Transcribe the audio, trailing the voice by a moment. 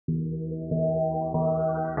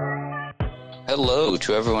Hello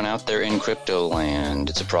to everyone out there in crypto land.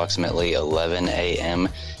 It's approximately 11 a.m.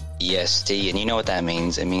 EST, and you know what that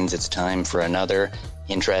means. It means it's time for another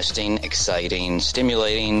interesting, exciting,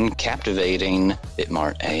 stimulating, captivating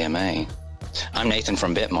Bitmart AMA. I'm Nathan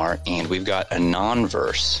from Bitmart, and we've got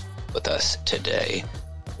Anonverse with us today,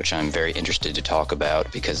 which I'm very interested to talk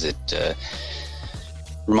about because it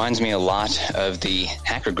reminds me a lot of the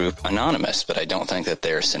hacker group Anonymous, but I don't think that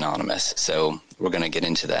they're synonymous. So we're going to get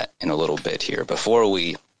into that in a little bit here. Before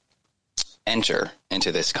we enter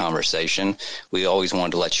into this conversation, we always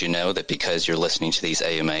wanted to let you know that because you're listening to these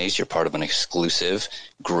AMAs, you're part of an exclusive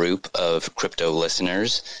group of crypto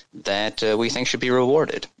listeners that we think should be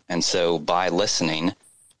rewarded. And so by listening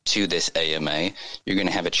to this AMA, you're going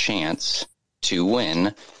to have a chance to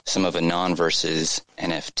win some of Anonverse's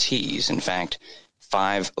NFTs. In fact,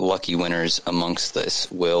 5 lucky winners amongst this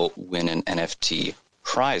will win an NFT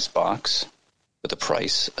prize box with a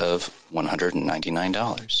price of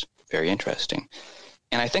 $199. Very interesting.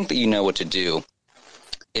 And I think that you know what to do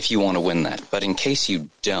if you want to win that. But in case you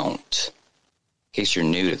don't, in case you're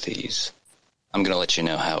new to these, I'm going to let you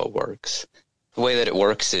know how it works. The way that it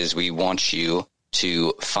works is we want you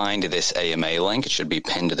to find this AMA link. It should be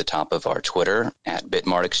pinned to the top of our Twitter at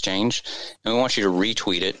Bitmart Exchange. And we want you to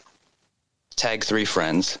retweet it, tag 3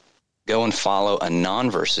 friends, go and follow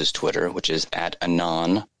Anonverse's Twitter, which is at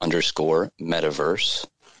 @anon_metaverse.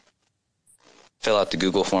 Fill out the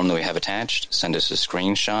Google form that we have attached, send us a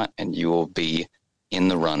screenshot, and you will be in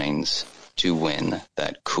the runnings to win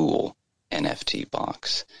that cool NFT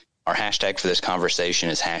box. Our hashtag for this conversation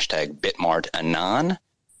is hashtag BitmartAnon.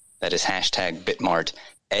 That is hashtag Bitmart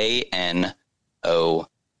ANON,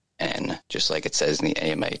 just like it says in the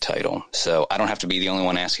AMA title. So I don't have to be the only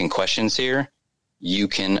one asking questions here. You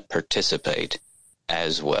can participate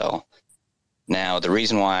as well. Now, the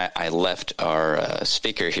reason why I left our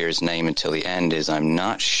speaker here's name until the end is I'm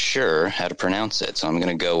not sure how to pronounce it. So I'm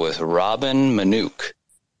going to go with Robin Manuk.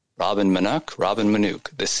 Robin Manuk,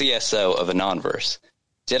 the CSO of Anonverse.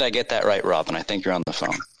 Did I get that right, Robin? I think you're on the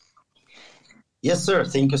phone. Yes, sir.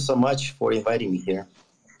 Thank you so much for inviting me here.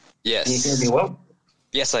 Yes. Can you hear me well?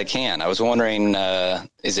 Yes, I can. I was wondering,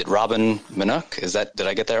 is it Robin Manuk? Did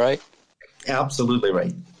I get that right? Absolutely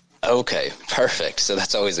right. Okay, perfect. So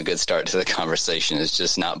that's always a good start to the conversation, is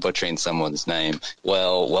just not butchering someone's name.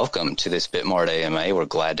 Well, welcome to this Bitmart AMA. We're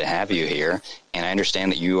glad to have you here. And I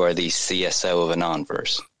understand that you are the CSO of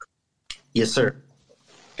Anonverse. Yes, sir.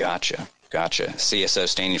 Gotcha. CSO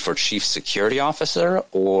standing for Chief Security Officer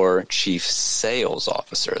or Chief Sales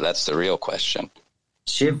Officer? That's the real question.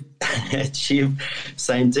 Chief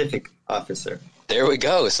Scientific Officer. There we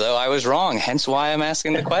go. So I was wrong, hence why I'm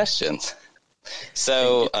asking the questions.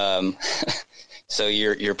 So, so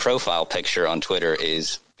your profile picture on Twitter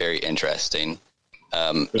is very interesting,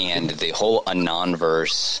 and the whole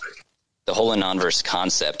Anonverse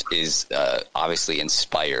concept is obviously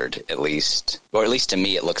inspired, at least to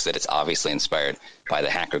me, it looks that it's obviously inspired by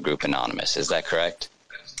the hacker group Anonymous. Is that correct?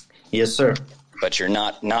 Yes, sir. But you're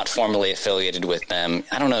not formally affiliated with them.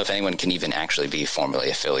 I don't know if anyone can even actually be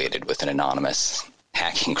formally affiliated with an anonymous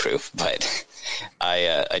hacking group, but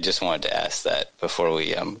I just wanted to ask that before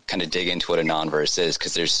we kind of dig into what Anonverse is,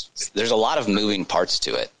 because there's a lot of moving parts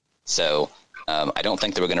to it. So I don't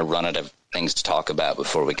think that we're going to run out of things to talk about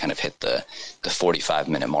before we kind of hit the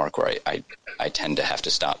 45-minute mark where I tend to have to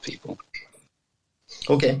stop people.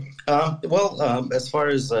 Okay. As far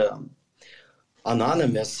as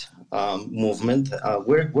anonymous movement,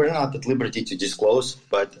 we're not at liberty to disclose,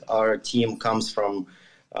 but our team comes from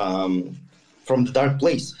the dark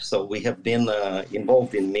place. So we have been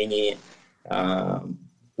involved in many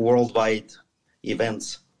worldwide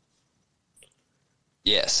events.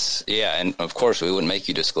 Yes, yeah, and of course we wouldn't make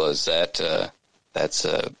you disclose that.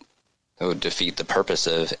 It would defeat the purpose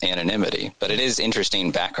of anonymity. But it is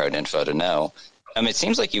interesting background info to know. It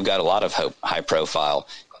seems like you've got a lot of high-profile,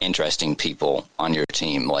 interesting people on your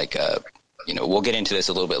team. Like, we'll get into this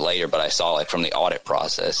a little bit later, but I saw like from the audit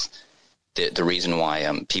process, the reason why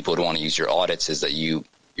people would want to use your audits is that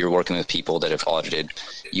you're working with people that have audited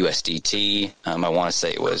USDT. I want to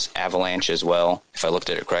say it was Avalanche as well, if I looked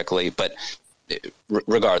at it correctly. But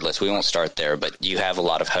regardless, we won't start there, but you have a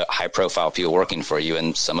lot of high-profile people working for you,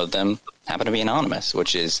 and some of them happen to be anonymous,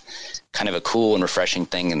 which is kind of a cool and refreshing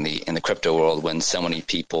thing in the crypto world when so many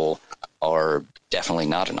people are definitely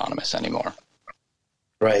not anonymous anymore.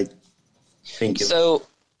 Right. Thank you. So,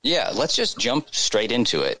 yeah, let's just jump straight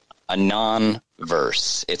into it.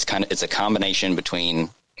 Anonverse. It's a combination between,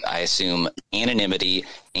 I assume, anonymity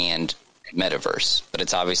and metaverse, but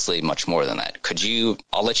it's obviously much more than that.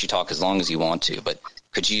 I'll let you talk as long as you want to, but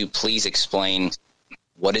could you please explain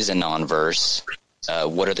what is Anonverse?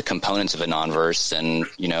 What are the components of Anonverse? And,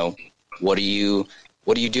 what are you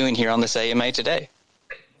doing here on this AMA today?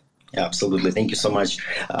 Absolutely. Thank you so much.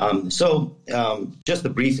 Just a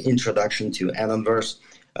brief introduction to Anonverse.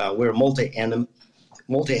 We're a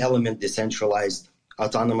multi-element decentralized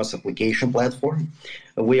autonomous application platform.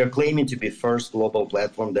 We are claiming to be first global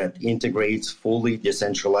platform that integrates fully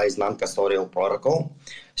decentralized non-custodial protocol,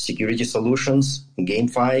 security solutions,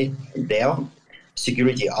 GameFi, DAO,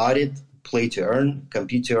 security audit, play to earn,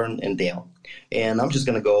 compute to earn, and DAO. And I'm just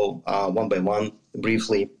going to go one by one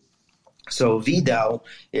briefly. So VDAO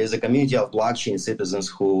is a community of blockchain citizens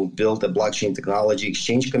who build a blockchain technology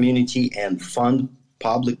exchange community and fund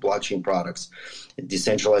public blockchain products, a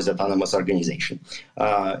decentralized autonomous organization.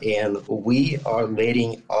 And we are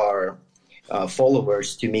letting our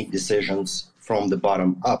followers to make decisions from the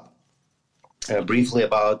bottom up. Briefly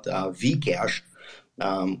about Vcash,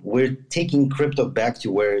 we're taking crypto back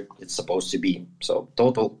to where it's supposed to be. So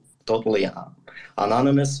totally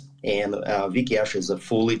anonymous. And Vcash is a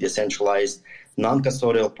fully decentralized,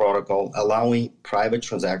 non-custodial protocol allowing private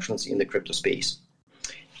transactions in the crypto space.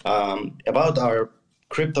 About our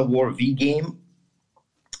Crypto War V game,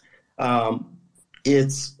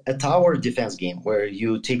 it's a tower defense game where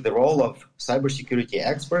you take the role of cybersecurity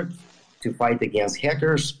expert to fight against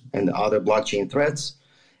hackers and other blockchain threats.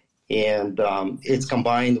 And it's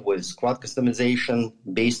combined with squad customization,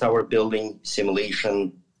 base tower building,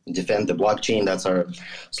 simulation, defend the blockchain. That's our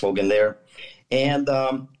slogan there. And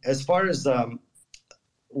as far as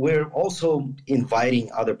we're also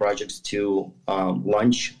inviting other projects to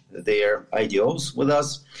launch their IDOs with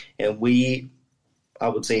us. And I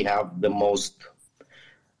would say, have the most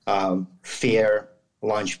fair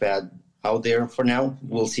launchpad out there for now.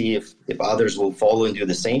 We'll see if others will follow and do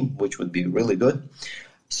the same, which would be really good.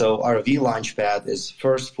 So our V Launchpad is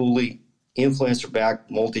first fully influencer-backed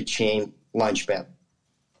multi-chain launchpad.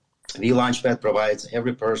 V Launchpad provides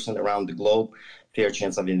every person around the globe fair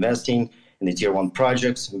chance of investing in the tier 1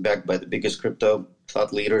 projects backed by the biggest crypto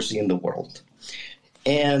thought leaders in the world.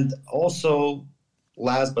 And also,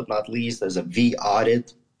 last but not least, there's a V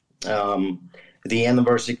Audit. The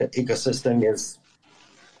Anonverse ecosystem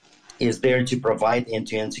is there to provide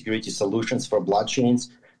end-to-end security solutions for blockchains,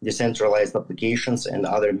 decentralized applications, and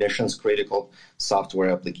other missions-critical software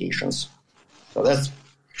applications. So that's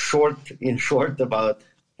in short about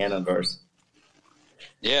Anonverse.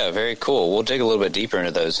 Yeah, very cool. We'll dig a little bit deeper into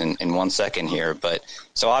those in 1 second here. But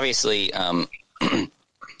so obviously,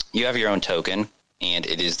 you have your own token, and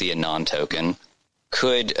it is the Anon token.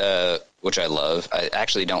 Which I love. I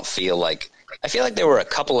actually don't feel like. I feel like there were a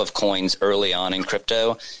couple of coins early on in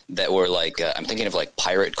crypto that were like, I'm thinking of like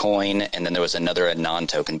Pirate Coin, and then there was another Anon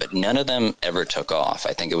token, but none of them ever took off.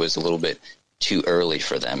 I think it was a little bit too early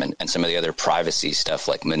for them, and some of the other privacy stuff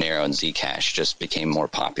like Monero and Zcash just became more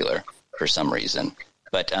popular for some reason.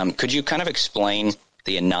 But could you kind of explain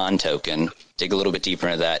the Anon token, dig a little bit deeper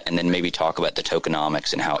into that, and then maybe talk about the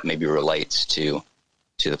tokenomics and how it maybe relates to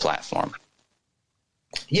the platform?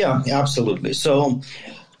 Yeah, absolutely. So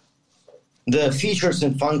the features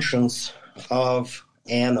and functions of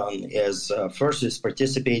Anon is first is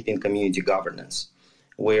participate in community governance.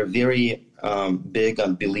 We're very big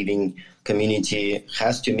on believing community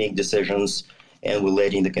has to make decisions, and we're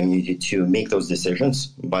letting the community to make those decisions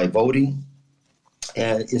by voting.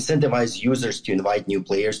 And incentivize users to invite new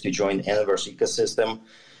players to join Anonverse ecosystem,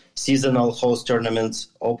 seasonal host tournaments,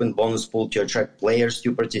 open bonus pool to attract players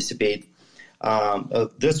to participate.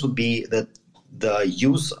 This would be the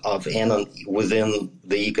use of Anon within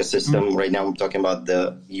the ecosystem. Right now I'm talking about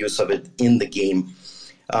the use of it in the game.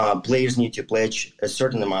 Players need to pledge a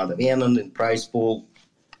certain amount of Anon in prize pool.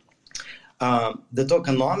 The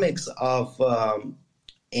tokenomics of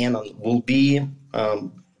Anon will be,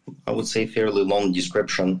 I would say, fairly long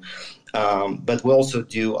description. But we also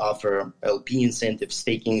do offer LP incentive,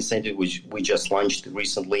 staking incentive, which we just launched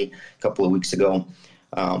recently, a couple of weeks ago.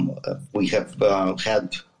 We have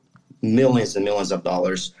had millions and millions of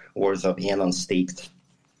dollars worth of Anon staked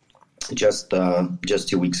just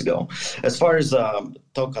 2 weeks ago. As far as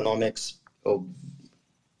tokenomics,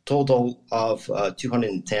 total of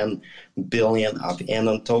 210 billion of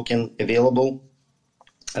Anon token available.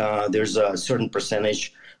 There's a certain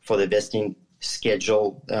percentage for the vesting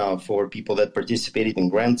schedule for people that participated in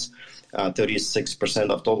grants, 36%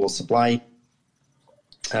 of total supply.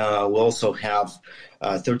 We also have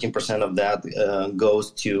 13% of that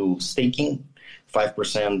goes to staking,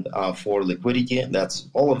 5% for liquidity. That's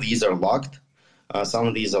all of these are locked. Some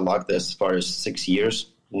of these are locked as far as 6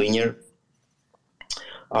 years, linear.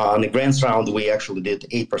 On the grants round, we actually did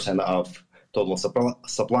 8% of total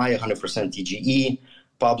supply, 100% TGE,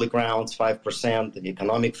 public rounds 5%, the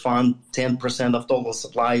economic fund 10% of total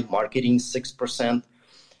supply, marketing 6%,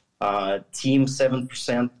 team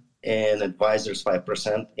 7%, and advisors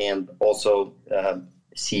 5%, and also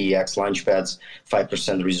CEX launchpads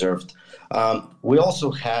 5% reserved. We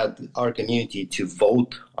also had our community to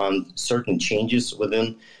vote on certain changes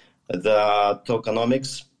within the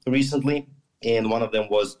tokenomics recently, and one of them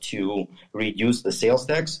was to reduce the sales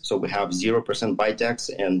tax. So we have 0% buy tax,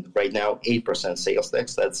 and right now 8% sales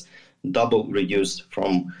tax. That's double reduced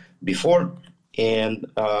from before. And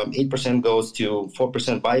 8% goes to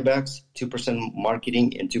 4% buybacks, 2%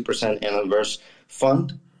 marketing, and 2% Anonverse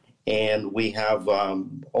fund. And we have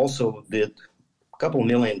also did a couple $1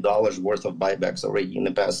 million worth of buybacks already in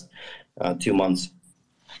the past 2 months.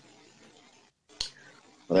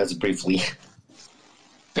 Well, that's briefly.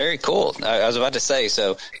 Very cool. I was about to say,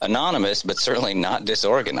 so anonymous, but certainly not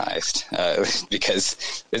disorganized,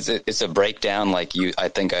 because it's a breakdown like I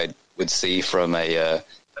think I would see from a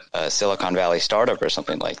Silicon Valley startup or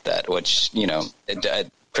something like that, which,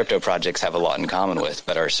 crypto projects have a lot in common with,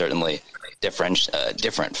 but are certainly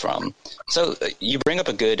different from. So you bring up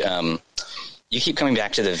a good, you keep coming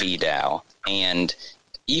back to the VDAO, and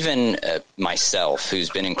even myself, who's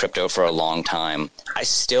been in crypto for a long time, I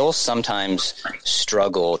still sometimes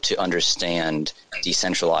struggle to understand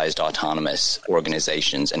decentralized autonomous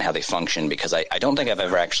organizations and how they function, because I don't think I've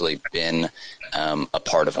ever actually been a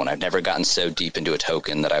part of one. I've never gotten so deep into a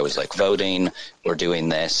token that I was like voting or doing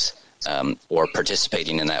this or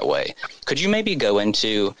participating in that way. Could you maybe go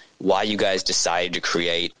into why you guys decided to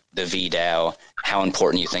create the VDAO, how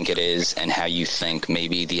important you think it is, and how you think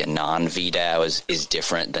maybe the Anon VDAO is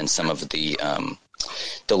different than some of the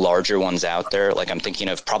larger ones out there? Like, I'm thinking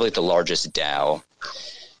of probably the largest DAO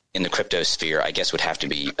in the crypto sphere, I guess, would have to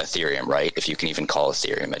be Ethereum, right? If you can even call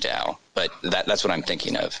Ethereum a DAO. But that's what I'm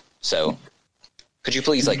thinking of. So could you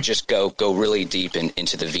please just go really deep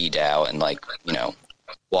into the VDAO and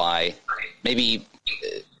why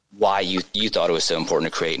you thought it was so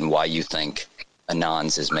important to create, and why you think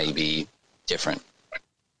Anons is maybe different?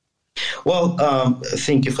 Well,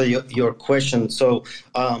 thank you for your question. So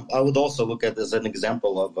I would also look at as an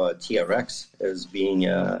example of TRX as being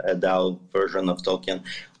a DAO version of token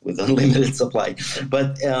with unlimited supply.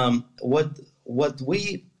 But what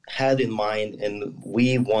we had in mind, and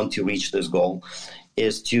we want to reach this goal,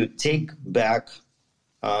 is to take back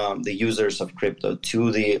the users of crypto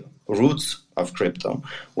to the roots of crypto,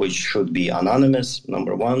 which should be anonymous,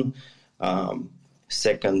 number one.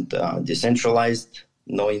 Second, decentralized,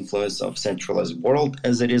 no influence of centralized world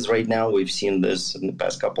as it is right now. We've seen this in the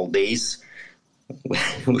past couple of days.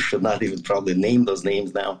 We should not even probably name those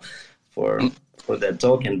names now for that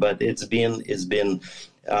token, but it's been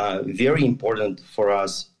very important for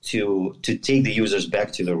us to take the users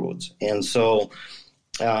back to the roots. And so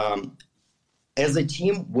as a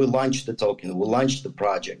team, we launched the token, we launched the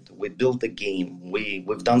project, we built the game,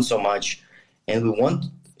 we've done so much, and we want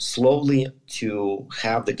slowly to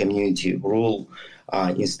have the community rule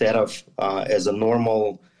instead of as a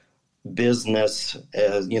normal business,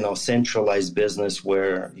 centralized business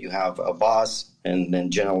where you have a boss and then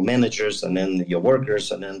general managers and then your workers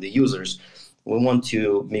and then the users. We want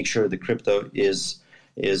to make sure the crypto is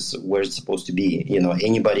where it's supposed to be.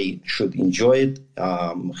 Anybody should enjoy it,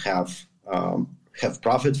 have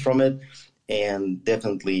profit from it, and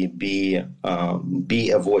definitely be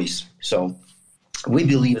a voice. So we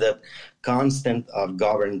believe that consent of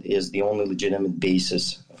governed is the only legitimate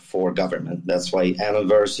basis for government. That's why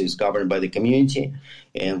Anonverse is governed by the community,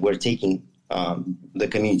 and we're taking the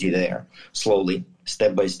community there slowly,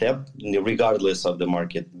 step by step, regardless of the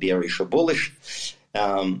market bearish or bullish.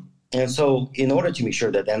 And so in order to make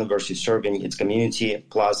sure that Anonverse is serving its community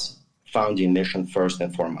plus founding mission first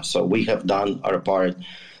and foremost. So we have done our part,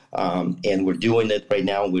 and we're doing it right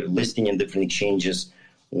now. We're listing in different exchanges.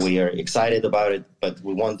 We are excited about it, but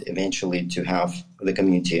we want eventually to have the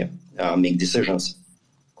community make decisions.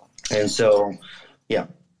 And so, yeah.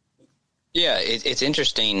 Yeah, it's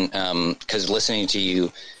interesting because listening to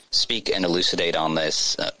you speak and elucidate on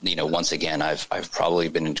this, once again, I've probably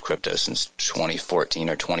been into crypto since 2014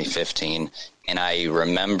 or 2015. And I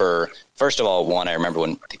remember, first of all, I remember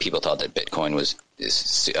when people thought that Bitcoin was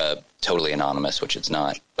totally anonymous, which it's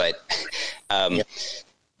not. But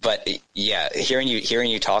But yeah, hearing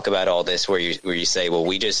you talk about all this, where you say, well,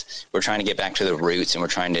 we're trying to get back to the roots, and we're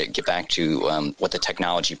trying to get back to what the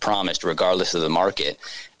technology promised, regardless of the market.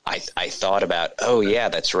 I thought about, oh yeah,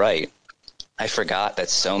 that's right. I forgot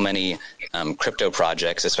that so many crypto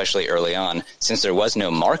projects, especially early on, since there was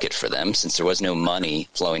no market for them, since there was no money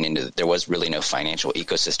flowing into, there was really no financial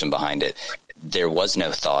ecosystem behind it. There was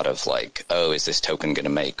no thought of like, oh, is this token going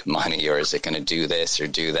to make money, or is it going to do this or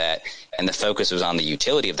do that? And the focus was on the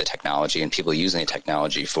utility of the technology and people using the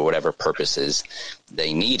technology for whatever purposes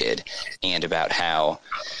they needed, and about how,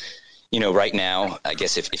 right now, I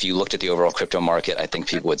guess if you looked at the overall crypto market, I think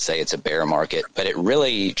people would say it's a bear market, but it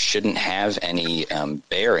really shouldn't have any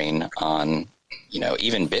bearing on,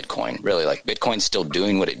 even Bitcoin. Really, like Bitcoin's still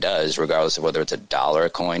doing what it does, regardless of whether it's $1 a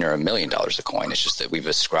coin or $1 million a coin. It's just that we've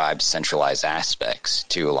ascribed centralized aspects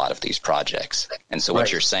to a lot of these projects. And so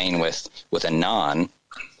what you're saying with Anon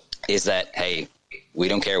is that, hey, we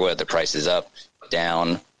don't care whether the price is up,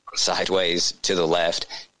 down, sideways, to the left.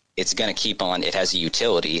 It's going to keep on. It has a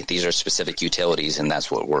utility. These are specific utilities, and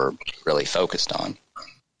that's what we're really focused on.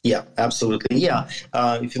 Yeah, absolutely. Yeah.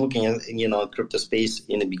 If you're looking at, crypto space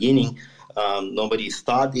in the beginning, nobody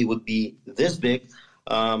thought it would be this big.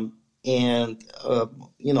 Of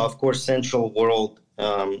course, Central World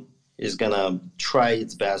is going to try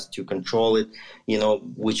its best to control it,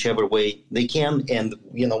 whichever way they can, and,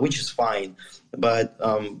 which is fine. But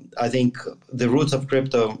I think the roots of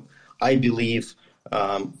crypto, I believe,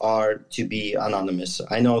 are to be anonymous.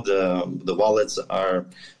 I know the wallets are,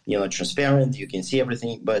 transparent. You can see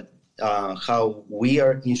everything, but how we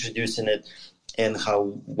are introducing it and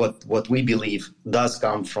what we believe does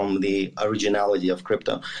come from the originality of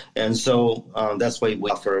crypto. And so that's why we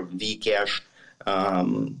offer Vcash,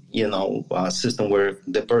 a system where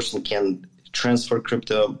the person can transfer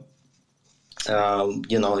crypto, and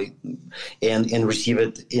receive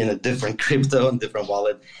it in a different crypto and different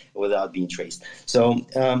wallet without being traced. So,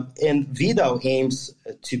 and VDAO aims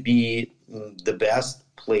to be the best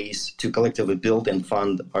place to collectively build and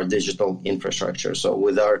fund our digital infrastructure. So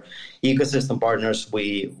with our ecosystem partners,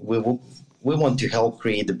 we want to help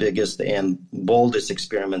create the biggest and boldest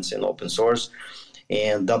experiments in open source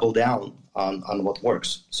and double down on what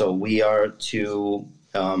works. So we are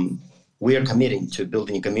committing to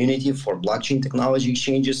building a community for blockchain technology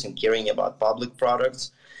exchanges and caring about public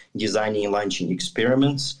products, designing and launching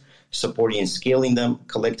experiments, supporting and scaling them,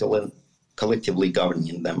 collectively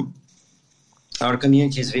governing them. Our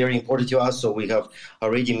community is very important to us, so we have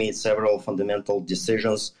already made several fundamental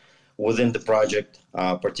decisions within the project.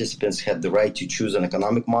 Participants had the right to choose an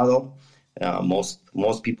economic model.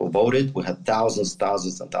 Most people voted. We had thousands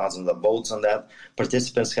and thousands of votes on that.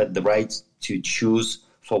 Participants had the right to choose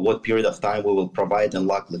for what period of time we will provide and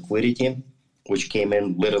lock liquidity, which came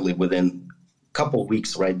in literally within a couple of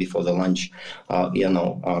weeks right before the launch of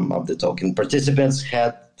the token. Participants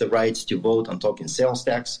had the rights to vote on token sales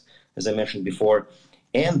tax, as I mentioned before,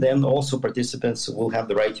 and then also participants will have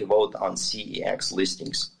the right to vote on CEX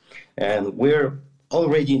listings. And we're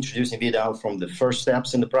already introducing VDAO from the first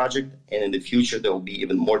steps in the project, and in the future there will be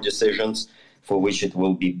even more decisions for which it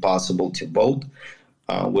will be possible to vote.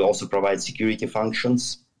 We also provide security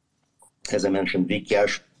functions, as I mentioned,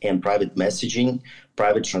 Vcash and private messaging,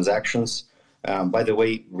 private transactions. By the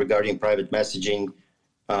way, regarding private messaging,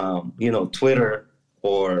 Twitter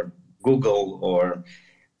or Google or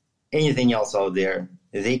anything else out there,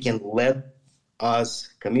 they can let us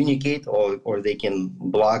communicate or they can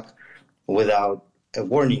block without a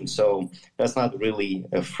warning. So that's not really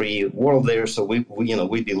a free world there. So we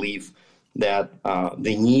believe that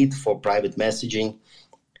the need for private messaging,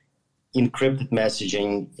 encrypted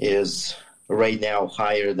messaging, is right now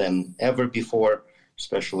higher than ever before,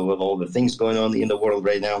 especially with all the things going on in the world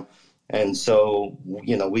right now. And so,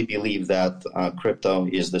 we believe that crypto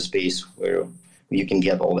is the space where you can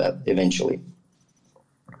get all that eventually.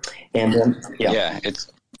 And then,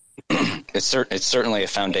 it's certainly a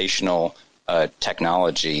foundational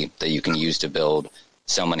technology that you can use to build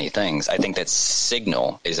so many things. I think that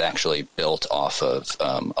Signal is actually built off of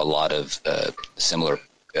a lot of similar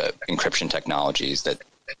encryption technologies that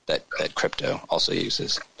crypto also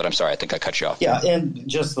uses. But I'm sorry, I think I cut you off. Yeah, and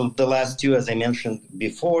just the last two, as I mentioned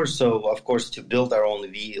before. So, of course, to build our own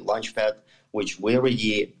V Launchpad, which we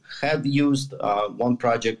already had used, one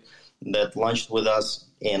project that launched with us,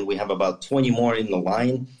 and we have about 20 more in the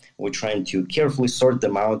line. We're trying to carefully sort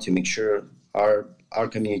them out to make sure our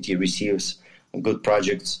community receives good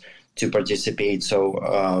projects to participate. So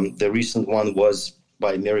the recent one was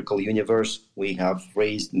by Miracle Universe. We have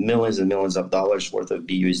raised millions and millions of dollars worth of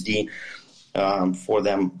BUSD for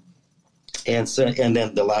them. And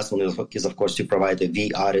then the last one is, of course, to provide a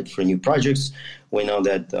V audit for new projects. We know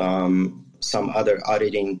that some other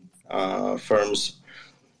auditing firms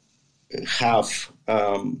have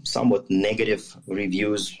somewhat negative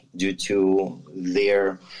reviews due to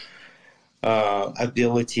their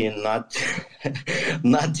ability not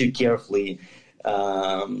not to carefully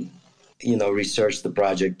research the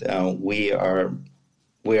project.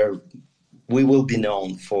 We will be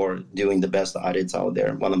known for doing the best audits out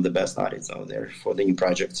there, one of the best audits out there for the new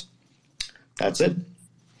projects. That's it.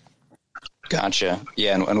 Gotcha.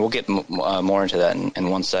 Yeah, and we'll get more into that in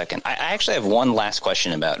 1 second. I actually have one last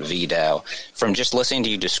question about VDAO. From just listening to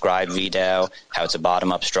you describe VDAO, how it's a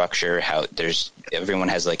bottom-up structure, how everyone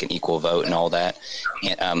has like an equal vote and all that.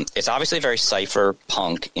 It's obviously very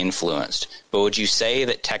cypherpunk influenced, but would you say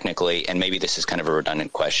that technically, and maybe this is kind of a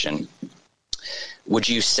redundant question, would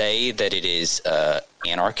you say that it is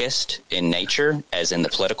anarchist in nature, as in the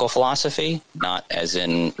political philosophy, not as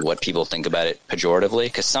in what people think about it pejoratively?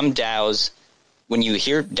 Because some DAOs, when you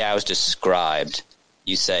hear DAOs described,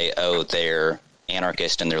 you say, oh, they're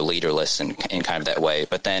anarchist and they're leaderless in kind of that way.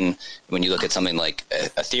 But then when you look at something like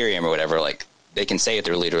Ethereum or whatever, like they can say that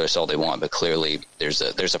they're leaderless all they want, but clearly there's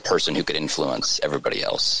a person who could influence everybody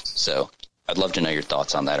else. So I'd love to know your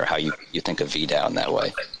thoughts on that, or how you think of VDAO in that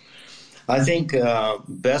way. I think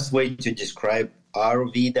best way to describe our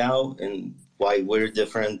VDAO and why we're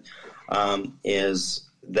different is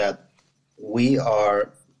that we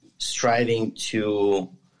are striving to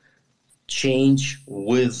change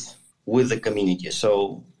with the community.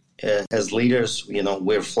 So as leaders,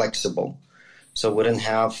 we're flexible. So we don't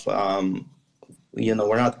have,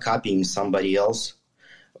 we're not copying somebody else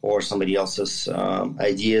or somebody else's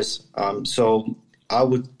ideas. So I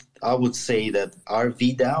would say that our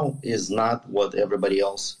VDAO is not what everybody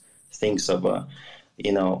else thinks of a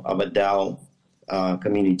DAO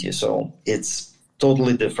community. So it's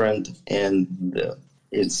totally different, and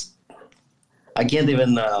I can't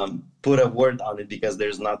even put a word on it because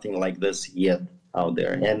there's nothing like this yet out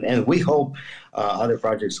there. And we hope other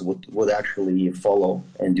projects would actually follow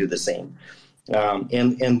and do the same.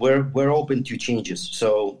 And we're open to changes.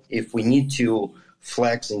 So if we need to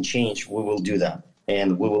flex and change, we will do that.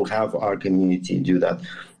 And we will have our community do that.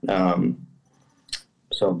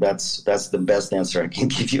 So that's the best answer I can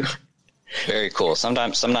give you. Very cool.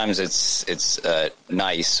 Sometimes it's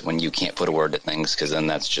nice when you can't put a word to things, because then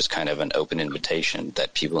that's just kind of an open invitation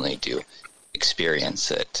that people need to experience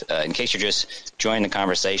it. In case you're just joining the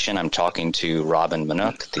conversation, I'm talking to Robin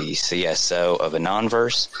Manuk, the CSO of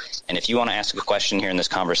Anonverse. And if you want to ask a question here in this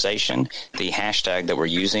conversation, the hashtag that we're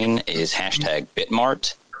using is hashtag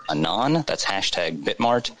Bitmart Anon. That's hashtag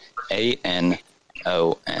Bitmart ANON.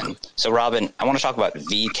 So, Robin, I want to talk about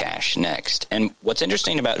Vcash next. And what's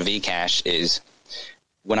interesting about Vcash is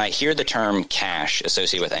when I hear the term cash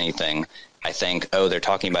associated with anything, I think, oh, they're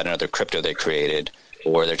talking about another crypto they created,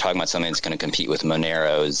 or they're talking about something that's going to compete with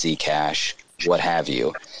Monero, Zcash, what have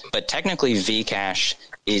you. But technically, Vcash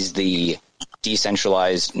is the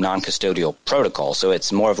decentralized non-custodial protocol, so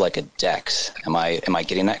it's more of like a DEX. Am I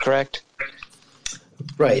getting that correct?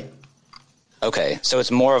 Right. Okay, so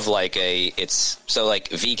it's more of like like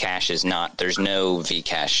Vcash is not, there's no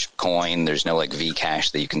Vcash coin, there's no like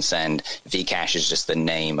Vcash that you can send. Vcash is just the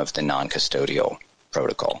name of the non-custodial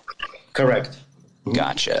protocol. Correct.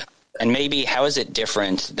 Gotcha. And maybe how is it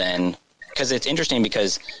different than, because it's interesting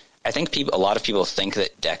because I think a lot of people think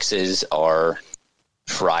that DEXs are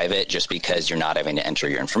private just because you're not having to enter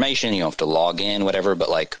your information, you don't have to log in, whatever, but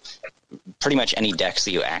like pretty much any DEX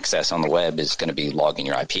that you access on the web is going to be logging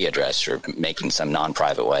your IP address or making some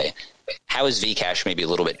non-private way. How is Vcash maybe a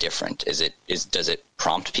little bit different? Does it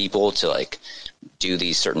prompt people to like do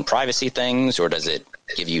these certain privacy things, or does it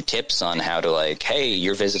give you tips on how to like, hey,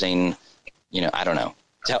 you're visiting, I don't know.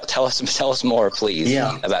 Tell us more, please,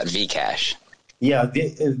 about Vcash. Yeah,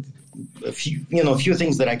 a few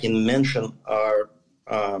things that I can mention are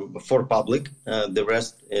for public. The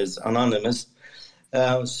rest is anonymous.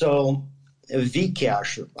 So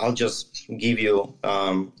Vcash, I'll just give you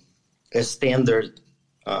a standard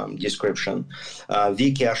description.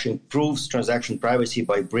 Vcash improves transaction privacy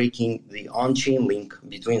by breaking the on-chain link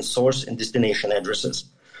between source and destination addresses.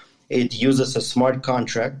 It uses a smart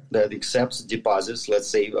contract that accepts deposits, let's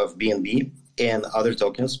say of BNB and other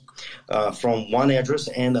tokens, from one address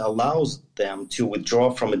and allows them to withdraw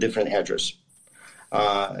from a different address.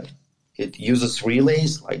 It uses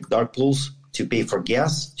relays like dark pools to pay for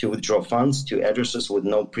gas, to withdraw funds to addresses with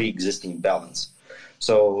no pre-existing balance.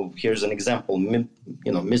 So here's an example.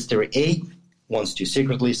 Mr. A wants to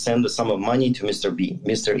secretly send a sum of money to Mr. B.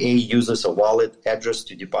 Mr. A uses a wallet address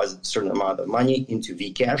to deposit a certain amount of money into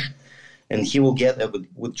Vcash, and he will get a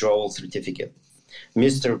withdrawal certificate.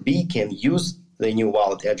 Mr. B can use the new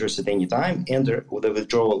wallet address at any time, enter with a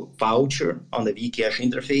withdrawal voucher on the Vcash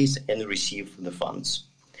interface, and receive the funds.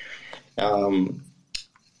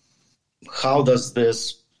 How does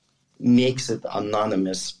this makes it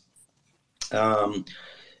anonymous.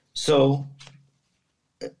 So,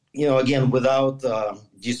 again, without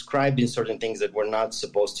describing certain things that we're not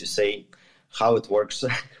supposed to say, how it works,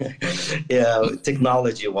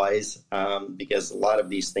 technology-wise, because a lot of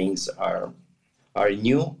these things are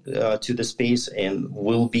new to the space and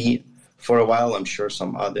will be for a while. I'm sure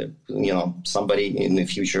some other, somebody in the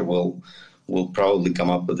future will probably come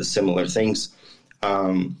up with the similar things.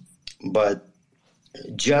 But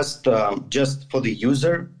just for the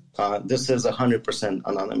user, this is 100%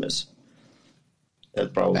 anonymous.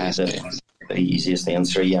 That's probably the easiest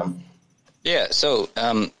answer. Yeah. Yeah. So,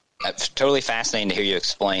 totally fascinating to hear you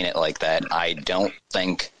explain it like that. I don't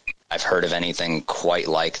think I've heard of anything quite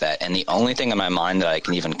like that. And the only thing in my mind that I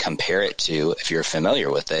can even compare it to, if you're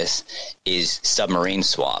familiar with this, is submarine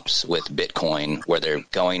swaps with Bitcoin, where they're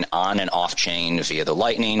going on and off chain via the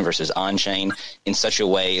Lightning versus on chain in such a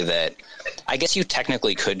way that I guess you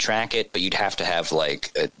technically could track it, but you'd have to have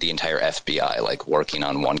the entire FBI working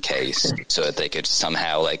on one case so that they could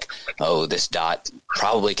somehow this dot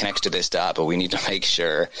probably connects to this dot, but we need to make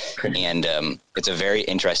sure. And it's a very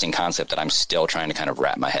interesting concept that I'm still trying to kind of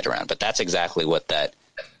wrap my head around. But that's exactly what that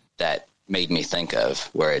made me think of,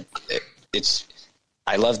 where it's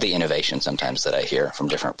I love the innovation sometimes that I hear from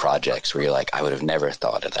different projects where you're like, I would have never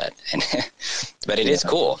thought of that. But it is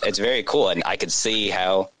cool. It's very cool. And I could see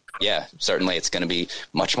how, certainly it's going to be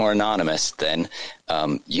much more anonymous than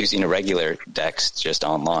using a regular DEX just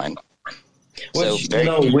online.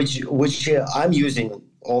 Which I'm using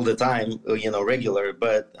all the time, regular,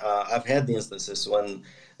 but I've had instances when,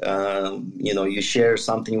 you share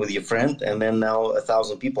something with your friend and then now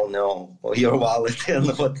 1,000 people know your wallet and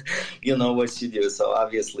what you do. So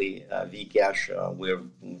obviously Vcash, we're,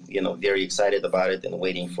 very excited about it and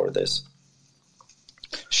waiting for this.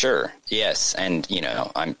 Sure. Yes. And,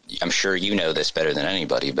 I'm sure you know this better than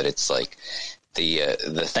anybody, but it's like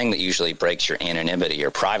the thing that usually breaks your anonymity or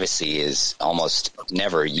privacy is almost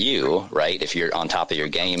never you, right? If you're on top of your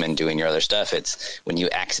game and doing your other stuff, it's when you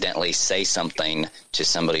accidentally say something to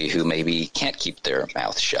somebody who maybe can't keep their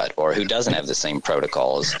mouth shut or who doesn't have the same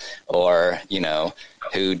protocols or,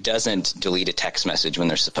 who doesn't delete a text message when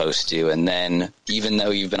they're supposed to. And then even though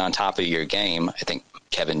you've been on top of your game, I think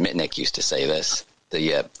Kevin Mitnick used to say this,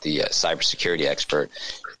 the cybersecurity expert,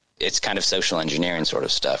 it's kind of social engineering sort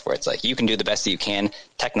of stuff where it's like you can do the best that you can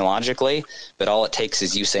technologically, but all it takes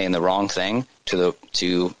is you saying the wrong thing to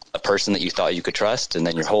a person that you thought you could trust, and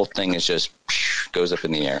then your whole thing is just goes up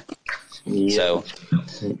in the air. Yeah.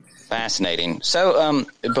 So fascinating. So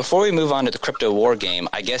before we move on to the crypto war game,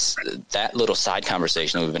 I guess that little side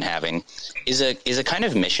conversation that we've been having is a kind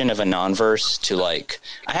of mission of Anonverse to I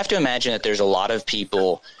have to imagine that there's a lot of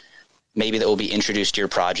people maybe that will be introduced to your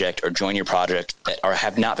project or join your project that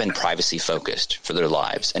have not been privacy focused for their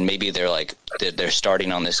lives. And maybe they're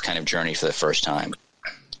starting on this kind of journey for the first time.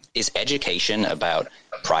 Is education about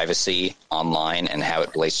privacy online and how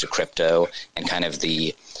it relates to crypto and kind of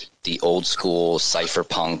the old school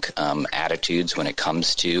cypherpunk attitudes when it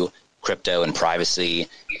comes to crypto and privacy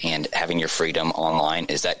and having your freedom online,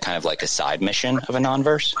 is that kind of like a side mission of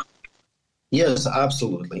Anonverse? Yes,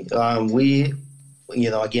 absolutely. We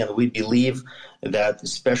believe that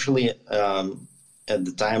especially at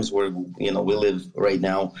the times where, we live right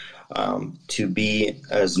now, to be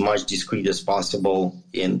as much discreet as possible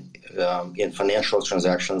in financial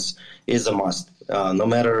transactions is a must. No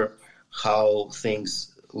matter how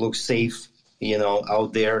things look safe,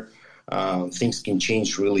 out there, things can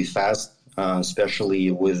change really fast,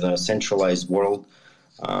 especially with a centralized world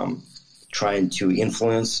trying to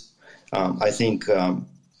influence. I think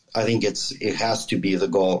it has to be the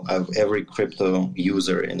goal of every crypto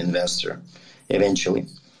user and investor eventually.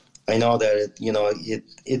 I know that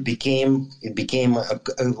it became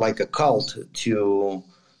like a cult to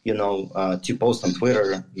post on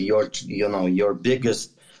Twitter your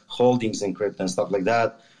biggest holdings in crypto and stuff like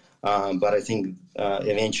that. But I think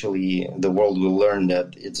eventually the world will learn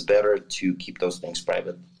that it's better to keep those things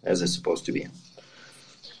private as it's supposed to be.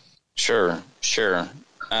 Sure.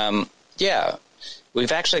 Yeah.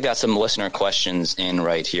 We've actually got some listener questions in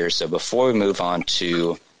right here. So before we move on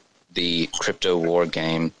to the crypto war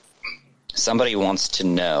game, somebody wants to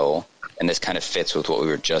know, and this kind of fits with what we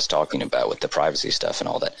were just talking about with the privacy stuff and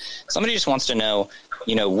all that. Somebody just wants to know,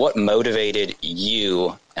 what motivated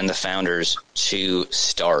you and the founders to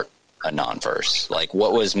start Anonverse?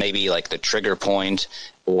 What was maybe the trigger point,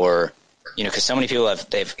 or because so many people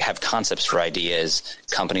have concepts for ideas,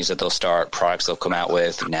 companies that they'll start, products they'll come out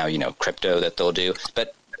with, now, crypto that they'll do.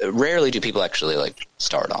 But rarely do people actually like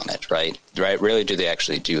start on it, right? Rarely do they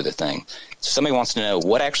actually do the thing. So somebody wants to know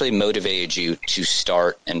what actually motivated you to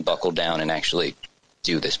start and buckle down and actually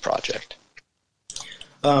do this project.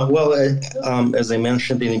 As I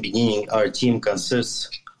mentioned in the beginning, our team consists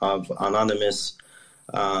of anonymous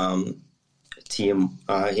team,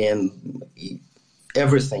 and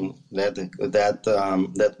everything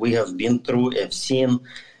that we have been through, have seen,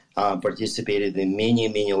 participated in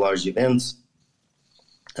many large events.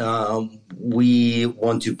 We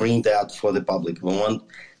want to bring that for the public. We want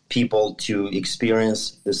people to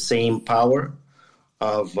experience the same power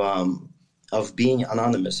of being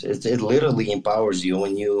anonymous. It literally empowers you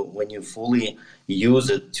when you fully use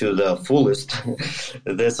it to the fullest.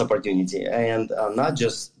 This opportunity, and not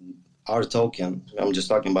just our token. I'm just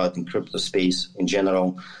talking about in crypto space in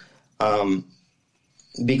general,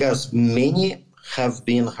 because many have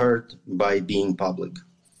been hurt by being public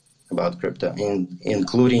about crypto,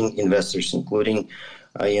 including investors, including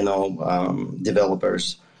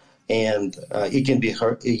developers, and it can be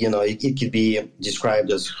hurt. It can be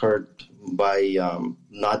described as hurt by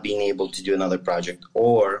not being able to do another project,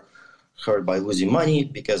 or hurt by losing money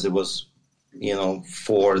because it was,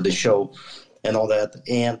 for the show and all that.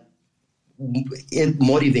 And it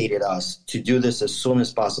motivated us to do this as soon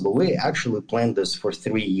as possible. We actually planned this for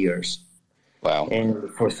 3 years. Wow. And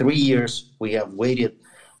for 3 years, we have waited.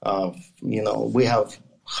 We have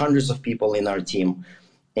hundreds of people in our team,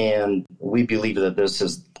 and we believe that this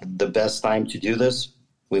is the best time to do this.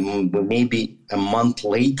 We may be a month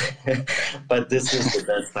late, but this is the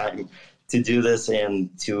best time to do this, and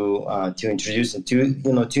to introduce and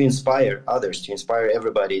to inspire others, to inspire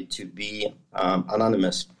everybody to be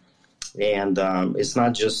anonymous. And it's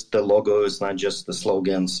not just the logo, it's not just the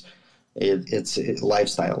slogans, it's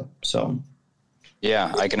lifestyle. So.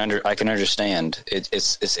 Yeah, I can understand.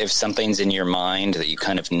 It's if something's in your mind that you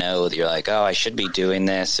kind of know that you're like, oh, I should be doing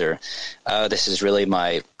this, or oh, this is really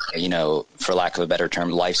my, for lack of a better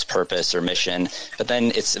term, life's purpose or mission. But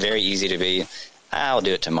then it's very easy to be, I'll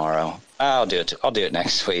do it tomorrow. I'll do it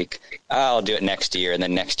next week. I'll do it next year, and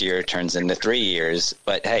then next year turns into 3 years.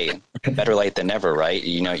 But hey, better late than never, right?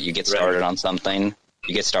 You get started on something.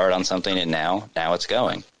 You get started on something, and now it's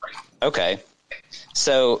going. Okay,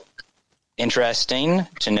 so. Interesting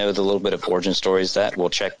to know the little bit of origin stories that we'll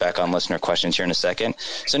check back on listener questions here in a second.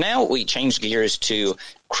 So now we change gears to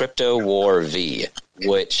Crypto War V,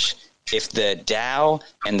 which if the DAO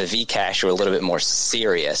and the Vcash are a little bit more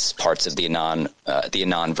serious parts of the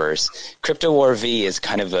Anonverse, Crypto War V is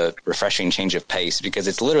kind of a refreshing change of pace because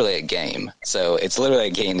it's literally a game. So it's literally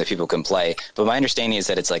a game that people can play. But my understanding is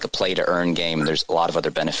that it's like a play to earn game. There's a lot of other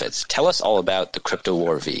benefits. Tell us all about the Crypto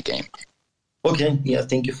War V game. Okay, yeah,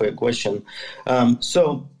 thank you for your question.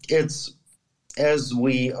 So it's, as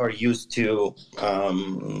we are used to,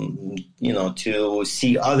 to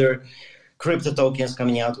see other crypto tokens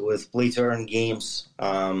coming out with play-to-earn games,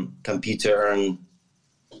 compete to earn.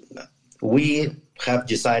 We have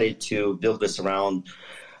decided to build this around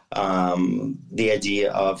the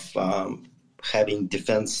idea of having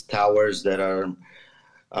defense towers that are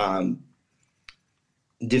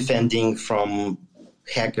defending from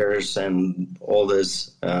hackers and all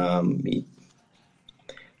this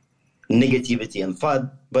negativity and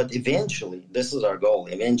FUD. But eventually, this is our goal.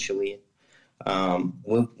 Eventually,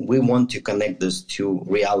 we want to connect this to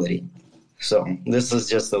reality. So this is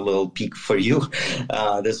just a little peek for you.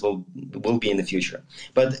 This will be in the future.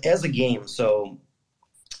 But as a game, so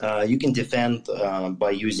you can defend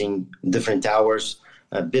by using different towers,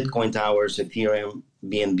 Bitcoin towers, Ethereum,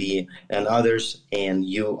 BNB, and others, and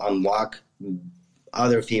you unlock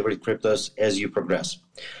other favorite cryptos as you progress.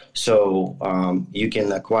 So you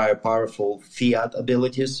can acquire powerful fiat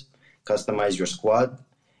abilities, customize your squad,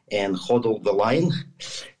 and hodl the line.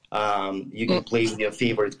 You can play with your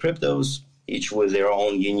favorite cryptos, each with their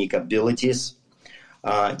own unique abilities.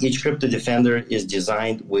 Each crypto defender is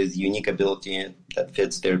designed with unique ability that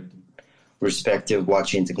fits their respective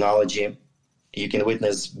blockchain technology. You can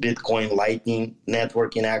witness Bitcoin Lightning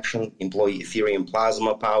Network in action, employ Ethereum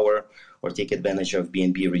Plasma power, or take advantage of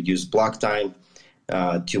BNB reduced block time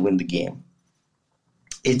to win the game.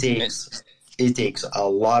 It takes a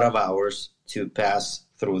lot of hours to pass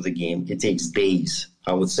through the game. It takes days.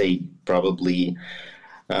 I would say probably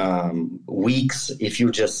weeks if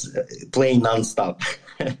you're just playing nonstop.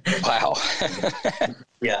 Wow.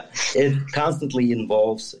 Yeah, it constantly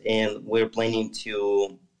evolves, and we're planning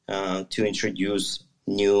to introduce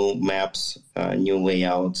new maps, new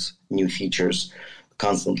layouts, new features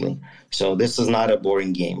constantly. So this is not a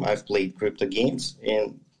boring game. I've played crypto games,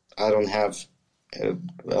 and I don't have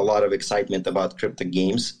a lot of excitement about crypto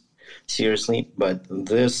games. seriously, but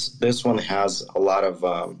this one has a lot of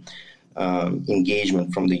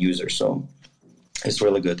engagement from the user, so it's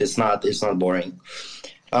really good. It's not boring.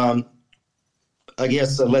 I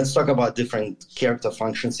guess let's talk about different character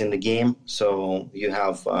functions in the game. So you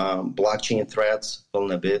have blockchain threats,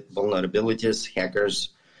 vulnerabilities, hackers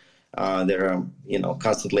that are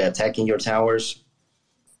constantly attacking your towers,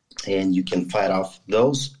 and you can fight off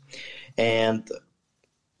those. And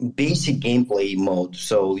basic gameplay mode.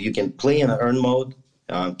 So you can play in earn mode,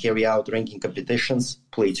 carry out ranking competitions,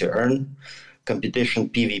 play to earn. Competition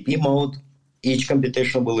PvP mode. Each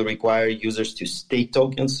competition will require users to stake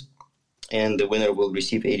tokens, and the winner will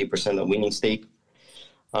receive 80% of winning stake.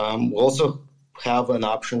 We'll also have an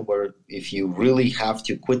option where if you really have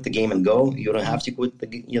to quit the game and go, you don't have to quit the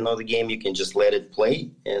game. You can just let it play,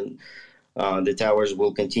 and the towers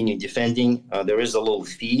will continue defending. There is a little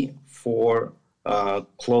fee for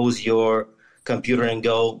close your computer and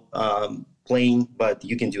go playing, but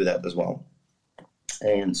you can do that as well.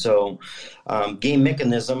 And so game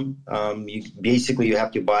mechanism, you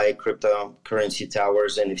have to buy cryptocurrency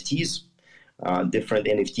towers, NFTs. Different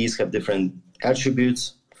NFTs have different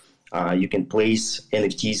attributes. You can place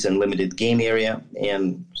NFTs in limited game area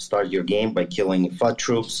and start your game by killing FUD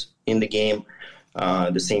troops in the game.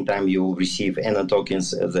 At the same time, you will receive Anon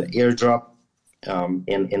tokens as an airdrop and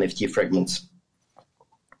NFT fragments.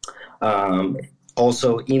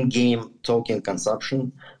 Also, in-game token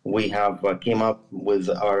consumption, we have came up with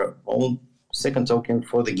our own second token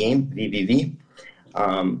for the game, VVV.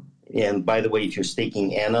 And by the way, if you're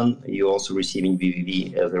staking Anon, you're also receiving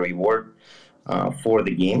VVV as a reward for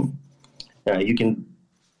the game. You can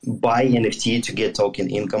buy NFT to get token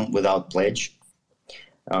income without pledge.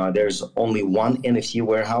 There's only one NFT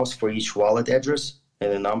warehouse for each wallet address,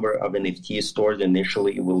 and the number of NFTs stored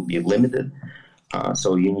initially will be limited.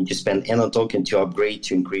 So you need to spend Anon token to upgrade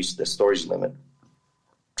to increase the storage limit.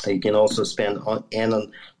 You can also spend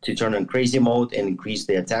Anon to turn on crazy mode and increase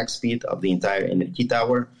the attack speed of the entire NFT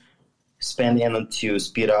tower. Spend Anon to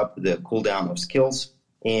speed up the cooldown of skills.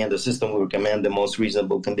 And the system will recommend the most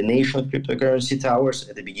reasonable combination of cryptocurrency towers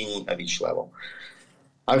at the beginning of each level.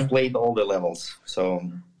 I've played all the levels, so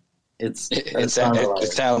it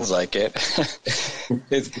sounds like it.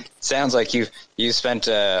 It sounds like you spent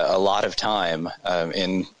a lot of time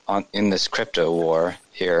in this crypto war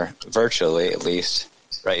here, virtually at least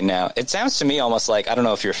right now. It sounds to me almost like, I don't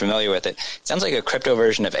know if you're familiar with it. It sounds like a crypto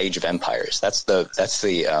version of Age of Empires. That's the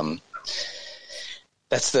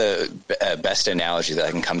best analogy that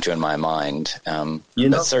I can come to in my mind. The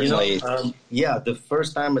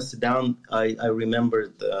first time I sat down, I remember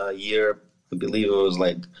the year, I believe it was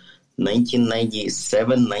like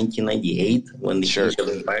 1997, 1998, when the Age of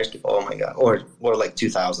Empires. Oh my God, or like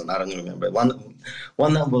 2000. I don't even remember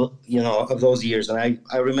one of those years, and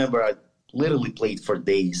I remember I literally played for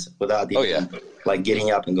days without even like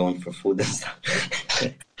getting up and going for food and stuff.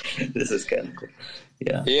 This is kind of cool.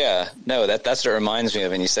 Yeah. No, that's what it reminds me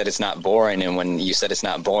of. And you said it's not boring. And when you said it's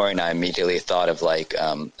not boring, I immediately thought of like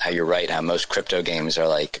how you're right, how most crypto games are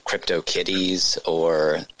like Crypto Kitties,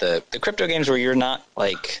 or the crypto games where you're not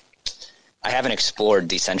like, I haven't explored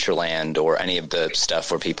Decentraland or any of the stuff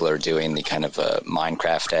where people are doing the kind of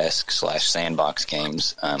Minecraft-esque / sandbox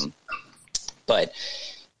games. But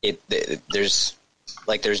there's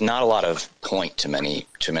not a lot of point to many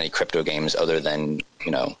crypto games other than,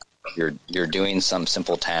 you're doing some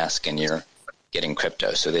simple task and you're getting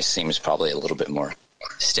crypto. So this seems probably a little bit more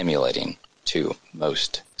stimulating to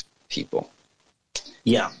most people.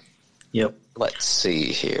 Yeah. Yep. Let's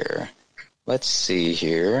see here.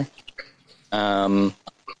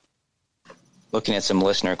 Looking at some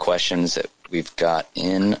listener questions that we've got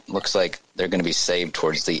in. Looks like they're going to be saved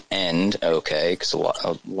towards the end. Okay, because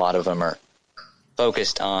a lot of them are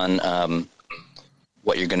focused on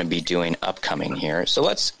what you're going to be doing upcoming here. So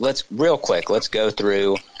let's real quick, let's go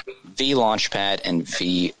through V Launchpad and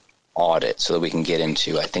V Audit so that we can get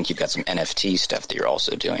into, I think you've got some NFT stuff that you're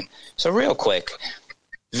also doing. So real quick,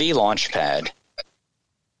 V Launchpad,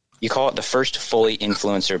 you call it the first fully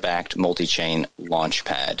influencer-backed multi-chain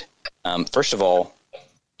launchpad. First of all,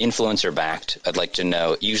 influencer-backed, I'd like to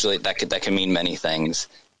know, usually that can mean many things.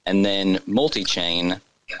 And then multi-chain,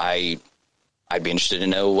 I'd be interested to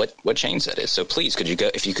know what chains that is. So please,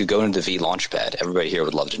 if you could go into the V Launchpad, everybody here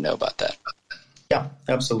would love to know about that. Yeah,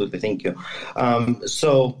 absolutely. Thank you. Most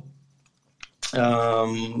of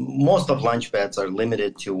Launchpads are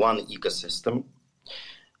limited to one ecosystem,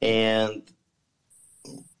 and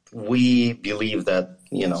we believe that,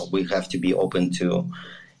 we have to be open to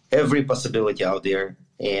every possibility out there.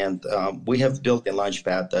 And we have built a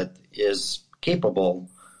Launchpad that is capable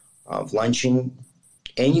of launching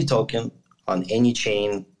any token on any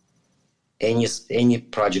chain, any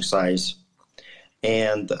project size,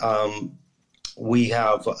 and we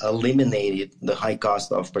have eliminated the high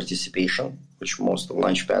cost of participation, which most of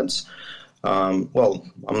launchpads. Well,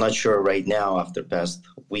 I'm not sure right now after past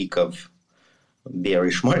week of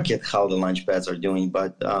bearish market how the launchpads are doing,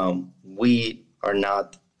 but we are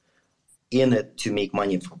not in it to make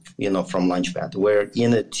money from launchpad. We're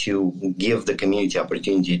in it to give the community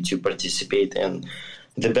opportunity to participate in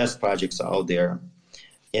the best projects out there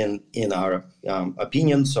in our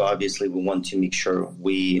opinion. So obviously we want to make sure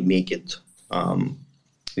we make it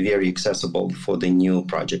very accessible for the new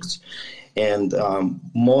projects. And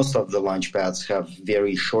most of the launchpads have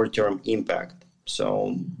very short-term impact.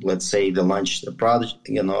 So let's say they launch a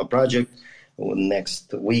project,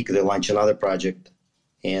 next week they launch another project,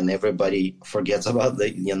 and everybody forgets about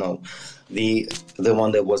the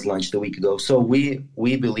one that was launched a week ago. So we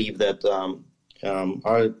believe that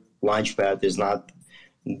our launchpad is not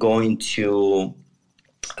going to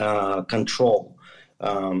control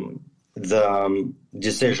the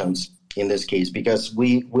decisions in this case, because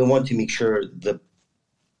we want to make sure that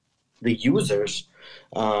the users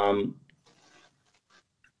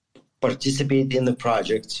participate in the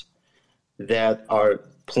projects that are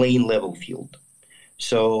plain level field.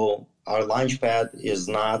 So our launchpad is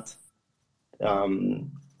not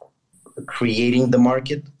creating the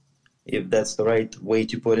market, if that's the right way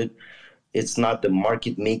to put it. It's not the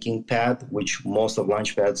market making pad, which most of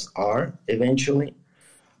launchpads are eventually.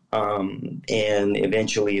 And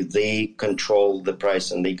eventually they control the price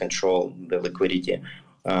and they control the liquidity.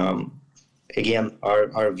 Again,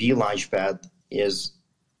 our V launchpad is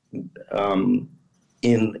in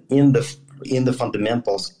the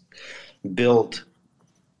fundamentals built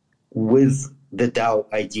with the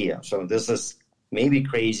DAO idea. So this is maybe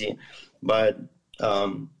crazy, but our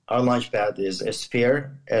launchpad is as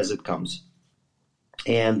fair as it comes,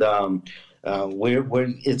 and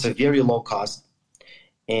it's a very low cost,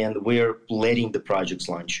 and we're letting the projects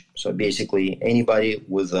launch. So basically, anybody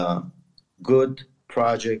with a good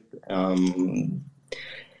project,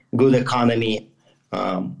 good economy,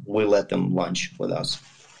 we let them launch with us.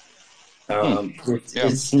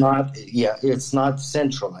 It's not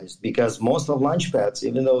centralized, because most of launchpads,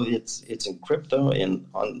 even though it's in crypto and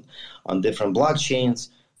on different blockchains,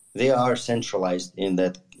 they are centralized in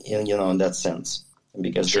that sense,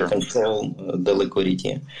 because they control the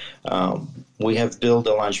liquidity. We have built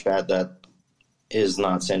a launchpad that is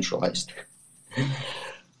not centralized.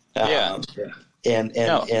 And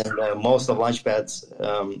most of launchpads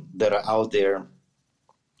that are out there,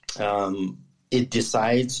 it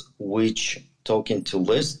decides which token to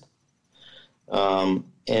list, and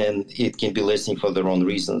it can be listing for their own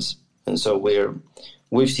reasons. And so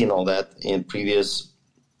we've seen all that in previous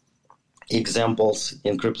examples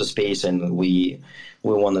in crypto space, and we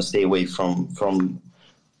want to stay away from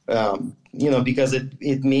because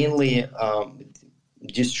it mainly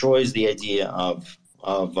destroys the idea of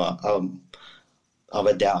a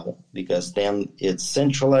DAO, because then it's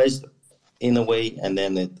centralized in a way, and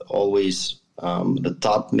then it always the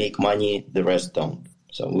top make money, the rest don't.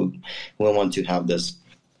 So we want to have this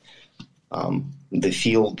the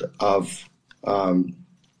field of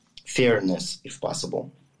fairness, if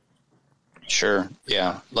possible. Sure.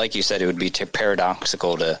 Yeah. Like you said, it would be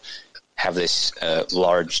paradoxical to have this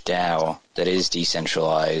large DAO that is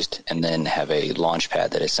decentralized and then have a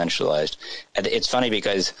launchpad that is centralized. It's funny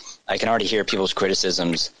because I can already hear people's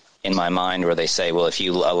criticisms in my mind where they say, well, if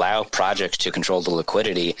you allow projects to control the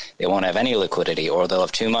liquidity, they won't have any liquidity, or they'll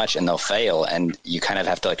have too much and they'll fail. And you kind of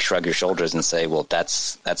have to shrug your shoulders and say, well,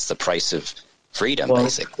 that's the price of freedom,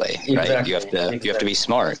 basically, right? Exactly. You have to be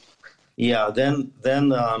smart. Yeah. Then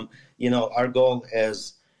our goal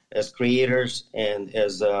as creators and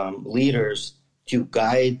as leaders to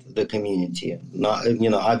guide the community, not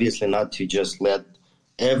obviously not to just let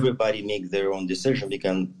everybody make their own decision,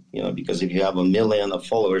 because if you have 1 million of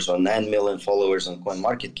followers or 9 million followers on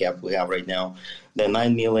CoinMarketCap we have right now, then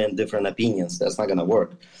 9 million different opinions, that's not going to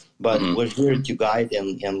work. But we're here to guide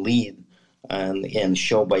and lead and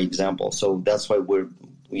show by example. So that's why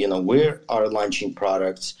we are launching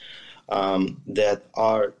products that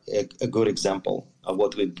are a good example of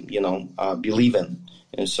what we believe in.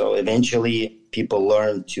 And so eventually people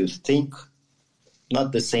learn to think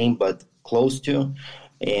not the same but close to,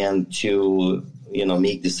 and to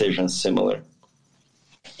make decisions similar.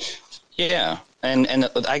 Yeah. And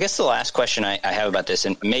I guess the last question I have about this,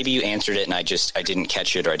 and maybe you answered it and I didn't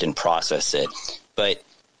catch it or I didn't process it, but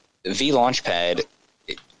V Launchpad,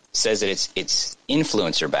 says that it's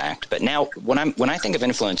influencer backed. But now when I think of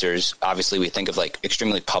influencers, obviously we think of like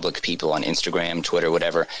extremely public people on Instagram, Twitter,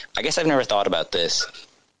 whatever. I guess I've never thought about this.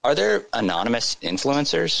 Are there anonymous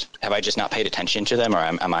influencers? Have I just not paid attention to them, or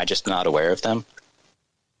am I just not aware of them?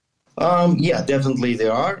 Yeah, definitely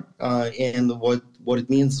there are. And what it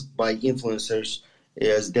means by influencers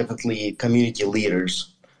is definitely community leaders.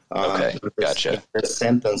 Okay, gotcha. In this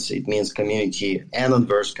sentence, it means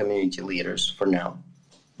Anonverse community leaders for now.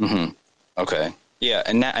 Mm-hmm. Okay. Yeah,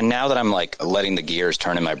 and now that I'm like letting the gears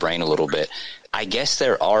turn in my brain a little bit, I guess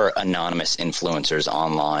there are anonymous influencers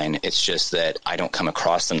online. It's just that I don't come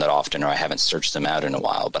across them that often, or I haven't searched them out in a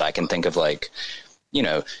while. But I can think of like,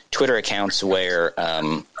 Twitter accounts where,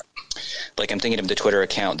 like I'm thinking of the Twitter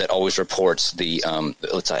account that always reports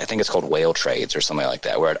I think it's called Whale Trades or something like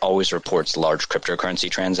that, where it always reports large cryptocurrency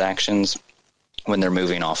transactions when they're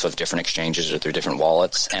moving off of different exchanges or through different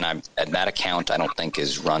wallets. And that account I don't think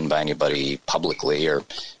is run by anybody publicly, or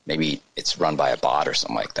maybe it's run by a bot or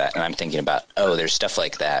something like that. And I'm thinking about, there's stuff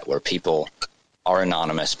like that where people are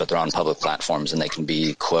anonymous, but they're on public platforms and they can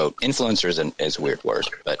be, quote, influencers is a weird word,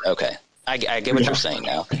 but okay. I get what you're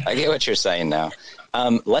saying now.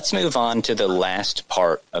 Let's move on to the last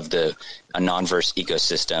part of the Anonverse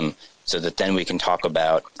ecosystem so that then we can talk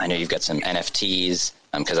about, I know you've got some NFTs,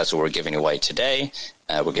 because that's what we're giving away today.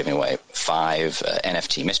 We're giving away 5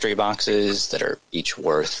 NFT mystery boxes that are each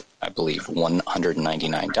worth, I believe,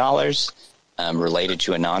 $199 related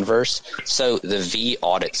to Anonverse. So the V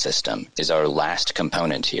audit system is our last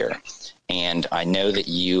component here. And I know that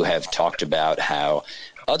you have talked about how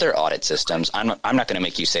other audit systems, I'm not going to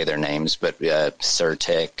make you say their names, but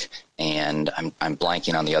Certic, and I'm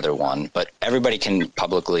blanking on the other one, but everybody can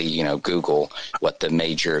publicly, Google what the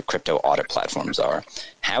major crypto audit platforms are.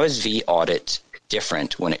 How is V Audit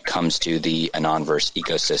different when it comes to the Anonverse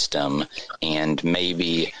ecosystem, and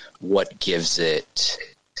maybe what gives it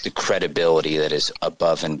the credibility that is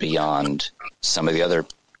above and beyond some of the other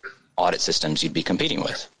audit systems you'd be competing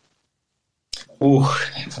with?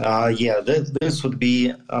 This would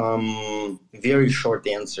be very short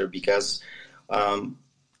answer, because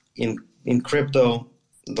in crypto,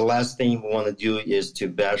 the last thing we want to do is to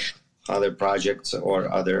bash other projects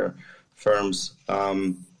or other firms.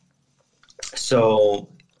 So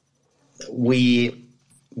we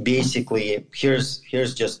basically,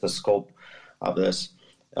 here's just the scope of this.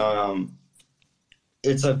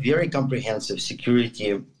 It's a very comprehensive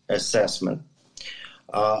security assessment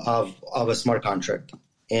of a smart contract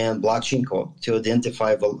and blockchain code to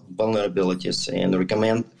identify vulnerabilities and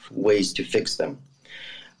recommend ways to fix them.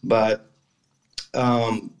 But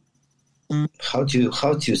how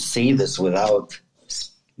to say this without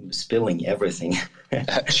spilling everything?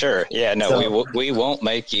 Sure. Yeah. No. So, we won't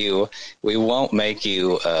make you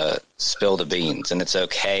spill the beans, and it's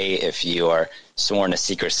okay if you are sworn to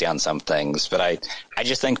secrecy on some things. But I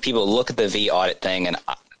just think people look at the V audit thing, and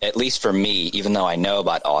at least for me, even though I know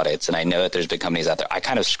about audits and I know that there's big companies out there, I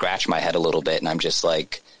kind of scratch my head a little bit, and I'm just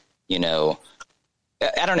like, I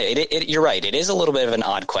don't know. You're right. It is a little bit of an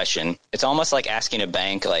odd question. It's almost like asking a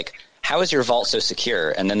bank, like, how is your vault so secure?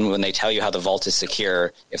 And then when they tell you how the vault is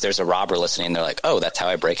secure, if there's a robber listening, they're like, oh, that's how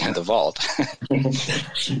I break into the vault.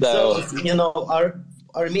 So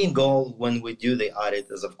our main goal when we do the audit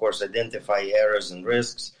is, of course, identify errors and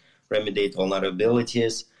risks, remediate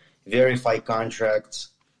vulnerabilities, verify contracts.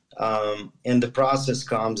 And the process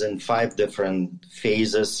comes in 5 different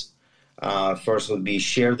phases. First would be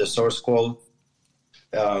share the source code,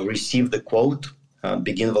 receive the quote,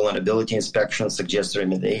 begin vulnerability inspection, suggest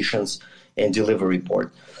remediations, and deliver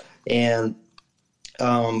report. And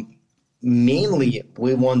mainly,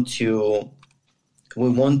 we want to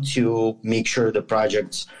make sure the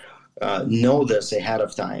projects know this ahead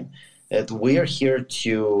of time, that we are here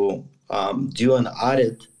to do an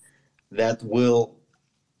audit that will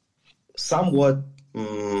somewhat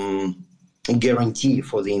guarantee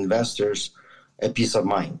for the investors a peace of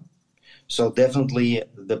mind. So definitely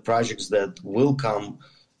the projects that will come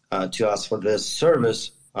to us for this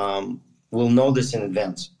service will know this in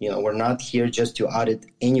advance. We're not here just to audit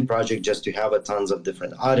any project, just to have tons of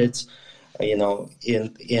different audits,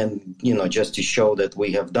 just to show that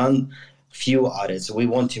we have done few audits. We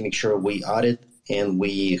want to make sure we audit and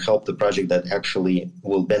we help the project that actually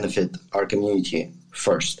will benefit our community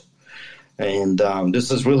first. And this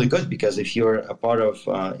is really good, because if you're a part of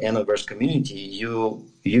Anonverse community, you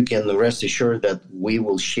can rest assured that we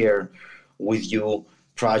will share with you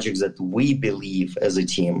projects that we believe as a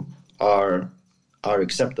team are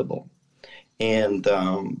acceptable. And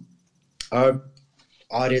our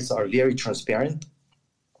audits are very transparent.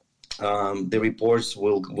 The reports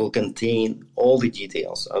will contain all the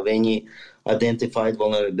details of any identified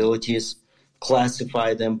vulnerabilities,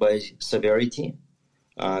 classify them by severity,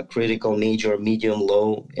 critical, major, medium,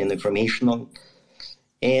 low, and informational,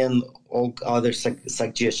 and all other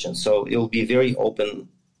suggestions. So it will be very open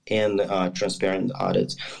and transparent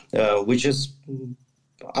audits, which is,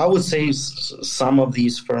 I would say, some of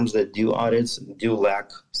these firms that do audits do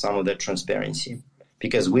lack some of that transparency,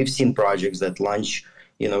 because we've seen projects that launch,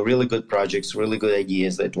 really good projects, really good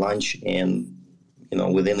ideas that launch, and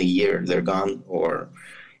within a year they're gone or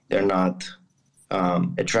they're not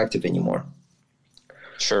attractive anymore.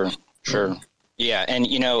 Sure. Yeah, and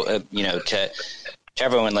to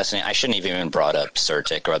everyone listening, I shouldn't have even brought up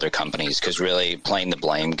Certic or other companies, because really playing the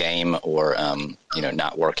blame game or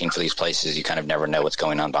not working for these places, you kind of never know what's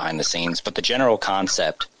going on behind the scenes. But the general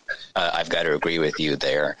concept, I've got to agree with you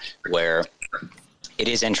there, where it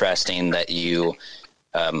is interesting that you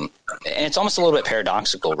and it's almost a little bit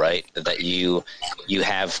paradoxical, right? That you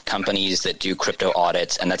have companies that do crypto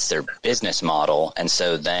audits, and that's their business model, and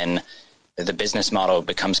so then the business model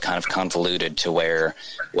becomes kind of convoluted to where,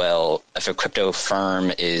 well, if a crypto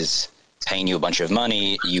firm is paying you a bunch of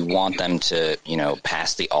money, you want them to,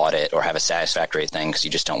 pass the audit or have a satisfactory thing because you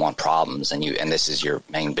just don't want problems, and this is your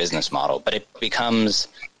main business model. But it becomes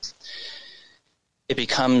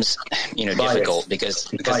difficult because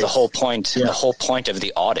the whole point of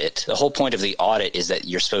the audit is that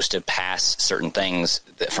you're supposed to pass certain things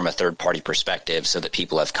from a third party perspective so that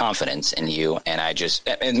people have confidence in you. And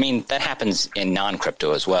that happens in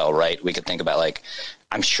non-crypto as well, right? We could think about,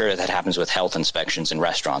 I'm sure that happens with health inspections in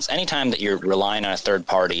restaurants. Anytime that you're relying on a third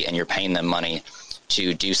party and you're paying them money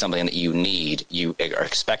to do something that you need, you are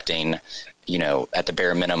expecting, at the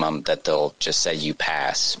bare minimum, that they'll just say you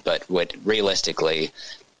pass. But realistically,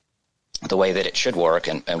 the way that it should work,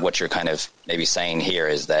 and what you're kind of maybe saying here,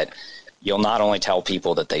 is that you'll not only tell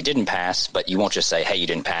people that they didn't pass, but you won't just say, hey, you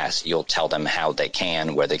didn't pass. You'll tell them how they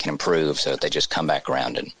can, where they can improve, so that they just come back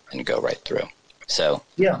around and go right through. So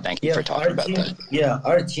thank you for talking about that. Yeah,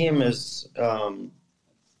 our team is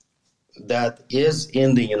that is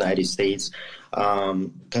in the United States,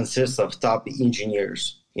 consists of top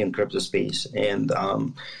engineers in crypto space, and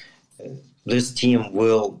this team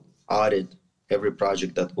will audit every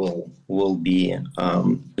project that will be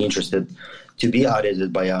interested to be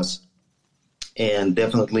audited by us. And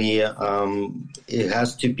definitely it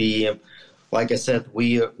has to be, like I said,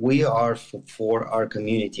 we are for our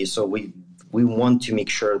community, so we want to make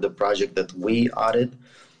sure the project that we audit,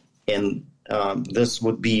 and this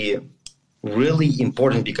would be really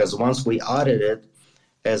important, because once we audit it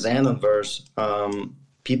as Anonverse,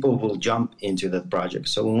 people will jump into that project.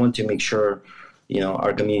 So we want to make sure,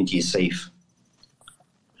 our community is safe.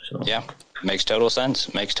 So. Yeah, makes total sense.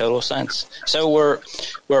 So we're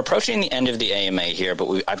approaching the end of the AMA here,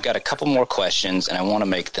 but I've got a couple more questions, and I want to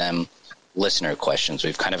make them listener questions.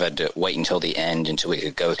 We've kind of had to wait until the end until we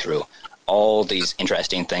could go through all these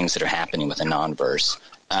interesting things that are happening with Anonverse.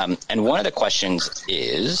 And one of the questions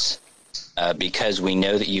is, because we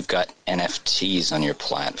know that you've got NFTs on your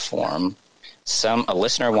platform, a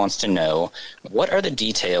listener wants to know, what are the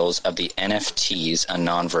details of the NFTs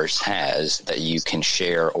Anonverse has that you can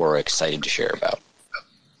share or are excited to share about?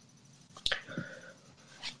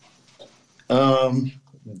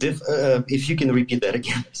 If you can repeat that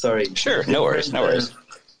again, sorry. Sure, no worries.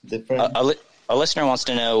 A listener wants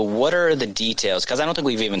to know, what are the details, because I don't think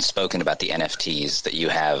we've even spoken about the NFTs that you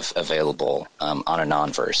have available on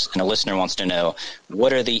Anonverse. And a listener wants to know,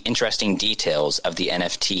 what are the interesting details of the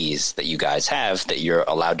NFTs that you guys have that you're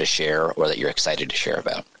allowed to share or that you're excited to share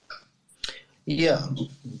about? Yeah,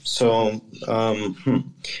 so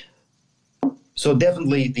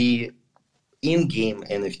definitely the in-game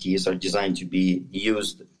NFTs are designed to be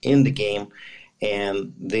used in the game,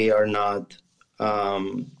 and they are not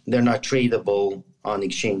they're not tradable on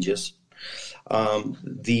exchanges.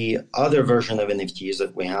 The other version of NFTs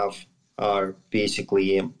that we have are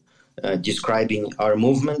basically describing our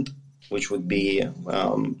movement, which would be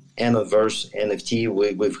Anonverse NFT.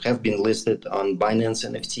 We have been listed on Binance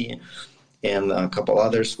NFT and a couple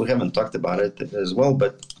others. We haven't talked about it as well,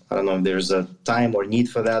 but I don't know if there's a time or need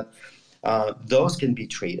for that. Those can be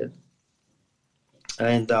traded.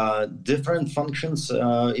 And different functions,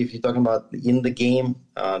 if you're talking about in the game,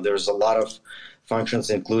 there's a lot of functions,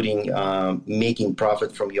 including making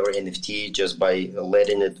profit from your NFT just by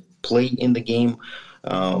letting it play in the game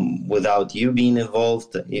without you being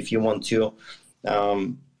involved if you want to.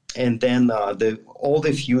 And then all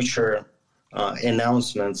the future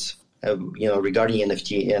announcements, regarding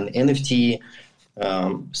NFT. And NFT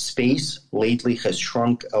space lately has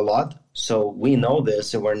shrunk a lot. So we know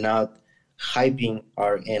this, and we're not hyping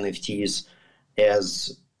our NFTs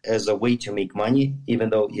as a way to make money, even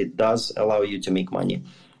though it does allow you to make money.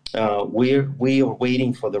 We are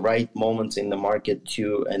waiting for the right moments in the market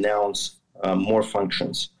to announce more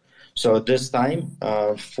functions. So at this time,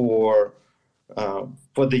 for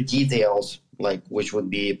the details, like, which would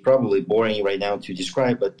be probably boring right now to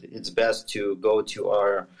describe, but it's best to go to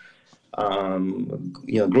our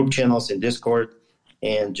group channels in Discord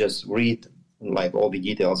and just read like all the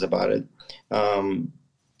details about it.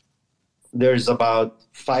 There's about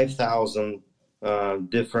 5,000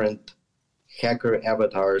 different hacker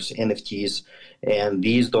avatars, NFTs, and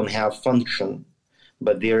these don't have function,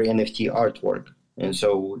 but they're NFT artwork. And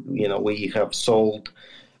so, we have sold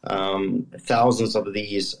thousands of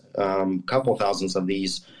these, couple thousands of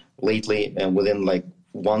these lately, and within like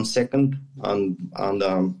 1 second on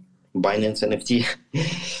Binance NFT,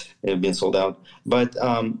 they've been sold out. But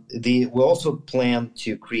we also plan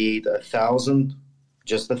to create 1,000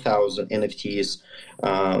 NFTs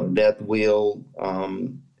that will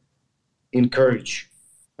encourage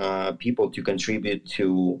people to contribute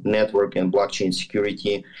to network and blockchain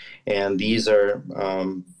security, and these are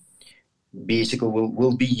basically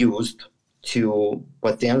will be used to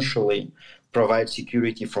potentially provide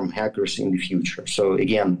security from hackers in the future. So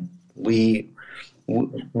again, we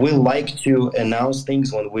like to announce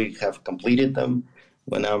things when we have completed them.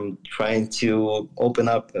 When I'm trying to open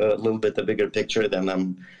up a little bit a bigger picture,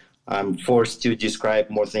 then I'm forced to describe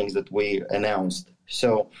more things that we announced.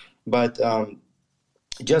 So, but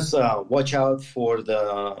just watch out for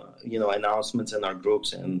the announcements in our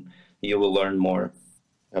groups, and you will learn more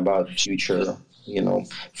about future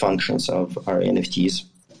functions of our NFTs.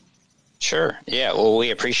 Sure. Yeah. Well,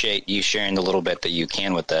 we appreciate you sharing the little bit that you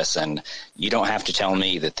can with us, and you don't have to tell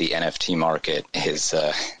me that the NFT market is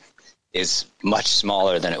much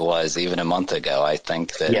smaller than it was even a month ago. I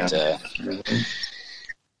think that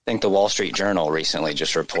I think the Wall Street Journal recently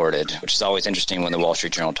just reported, which is always interesting when the Wall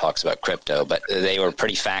Street Journal talks about crypto, but they were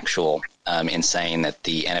pretty factual in saying that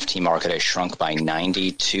the NFT market has shrunk by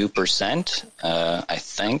 92%, I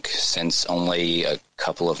think, since only a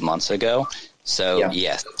couple of months ago. So,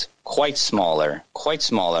 yes, quite smaller,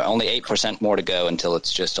 only 8% more to go until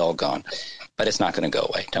it's just all gone. But it's not going to go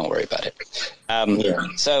away. Don't worry about it.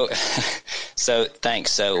 So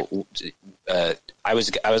thanks. So I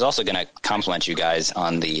was also going to compliment you guys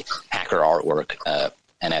on the hacker artwork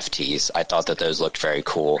NFTs. I thought that those looked very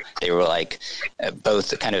cool. They were like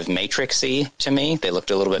both kind of Matrix-y to me. They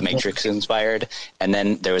looked a little bit Matrix-inspired. And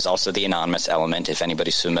then there was also the anonymous element, if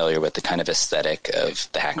anybody's familiar with the kind of aesthetic of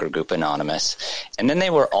the hacker group Anonymous. And then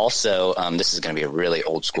they were also, this is going to be a really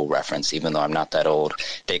old-school reference, even though I'm not that old.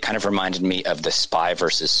 They kind of reminded me of the Spy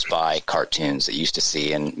versus Spy cartoons that you used to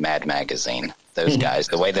see in Mad Magazine. Those guys,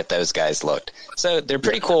 the way that those guys looked. So they're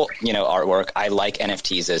pretty cool, artwork. I like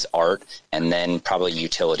NFTs as art, and then probably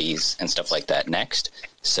utilities and stuff like that next.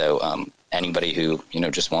 So anybody who,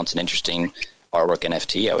 just wants an interesting artwork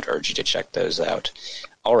NFT, I would urge you to check those out.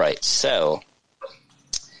 All right, so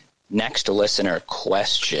next listener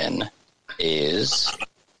question is,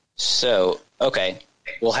 okay,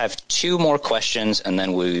 we'll have two more questions, and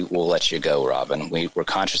then we will let you go, Robin. We're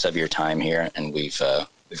conscious of your time here, and we've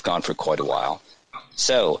gone for quite a while.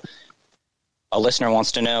 So a listener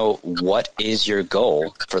wants to know, what is your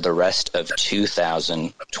goal for the rest of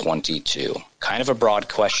 2022? Kind of a broad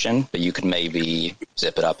question, but you can maybe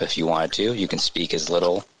zip it up if you wanted to. You can speak as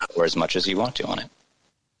little or as much as you want to on it.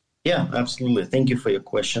 Yeah, absolutely. Thank you for your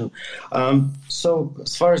question. So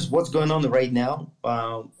as far as what's going on right now,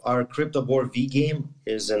 our Crypto War V game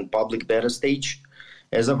is in public beta stage.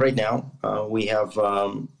 As of right now, we have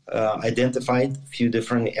identified a few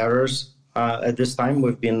different errors. At this time,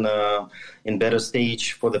 we've been in beta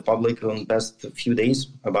stage for the public in the past few days,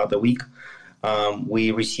 about a week.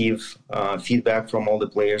 We receive feedback from all the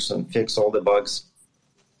players and fix all the bugs.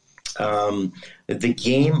 The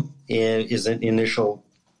game is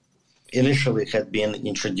initially had been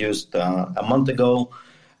introduced a month ago,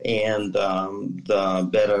 and the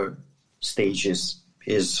beta stage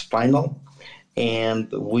is final. And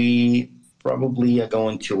we probably are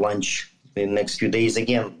going to launch in the next few days.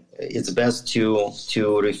 Again, it's best to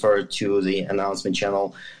refer to the announcement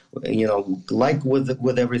channel. Like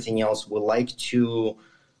with everything else, we like to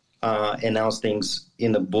announce things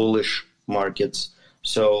in the bullish markets.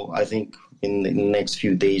 So I think in the next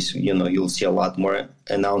few days, you'll see a lot more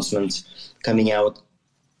announcements coming out.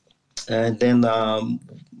 And then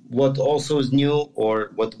what also is new,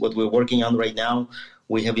 or what we're working on right now,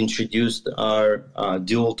 we have introduced our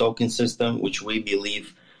dual token system, which we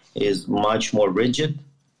believe is much more rigid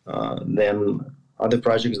than other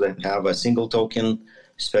projects that have a single token,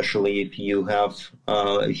 especially if you have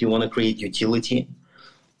if you want to create utility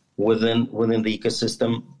within the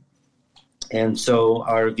ecosystem. And so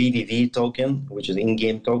our VVV token, which is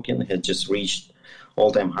in-game token, had just reached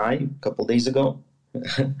all-time high a couple days ago.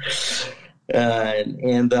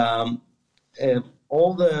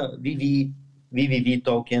 All the VVV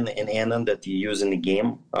token and Anon that you use in the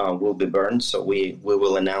game will be burned. So we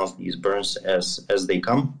will announce these burns as they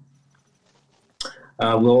come.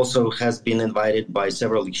 We also has been invited by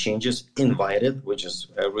several exchanges, which is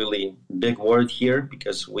a really big word here,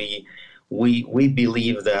 because we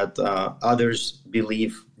believe that others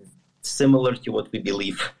believe similar to what we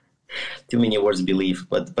believe. Too many words believe,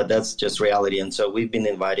 but that's just reality. And so we've been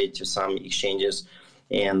invited to some exchanges,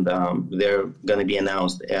 and they're going to be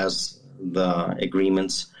announced as the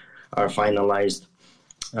agreements are finalized.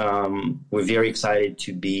 We're very excited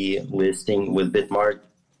to be listing with Bitmart.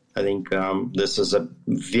 I think this is a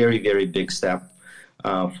very, very big step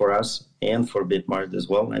for us and for Bitmart as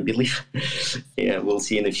well, I believe. Yeah, we'll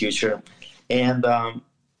see in the future. And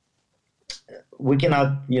we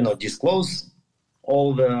cannot, disclose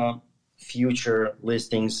all the future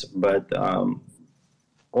listings, but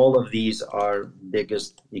all of these are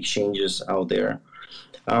biggest exchanges out there.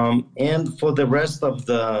 And for the rest of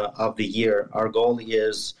the year, our goal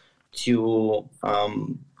is to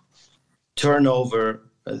turn over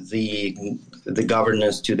the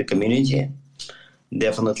governance to the community.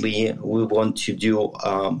 Definitely, we want to do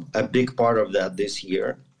a big part of that this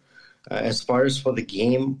year. As far as for the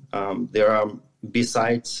game, there are,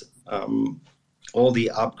 besides all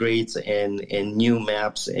the upgrades and new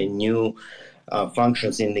maps and new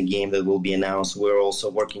functions in the game that will be announced, we're also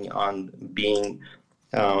working on being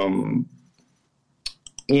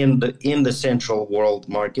in the central world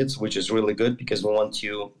markets, which is really good, because we want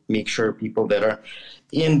to make sure people that are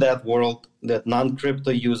in that world, that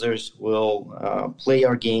non-crypto users will play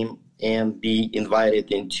our game and be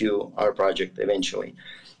invited into our project eventually.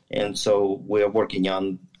 And so we're working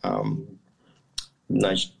on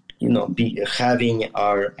having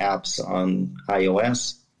our apps on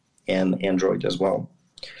iOS and Android as well.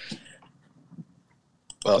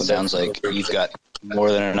 Well, it sounds like you've got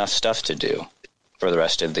more than enough stuff to do for the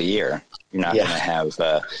rest of the year. You're not going to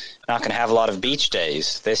have a lot of beach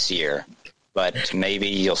days this year, but maybe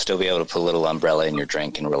you'll still be able to put a little umbrella in your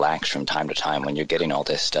drink and relax from time to time when you're getting all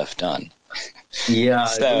this stuff done. Yeah,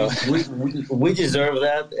 so we deserve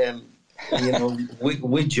that, and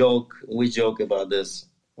we joke about this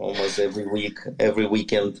almost every week, every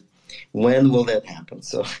weekend. When will that happen?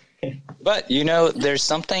 So. But, there's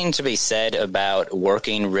something to be said about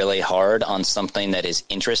working really hard on something that is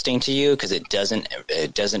interesting to you, because it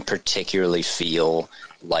doesn't particularly feel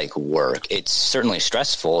like work. It's certainly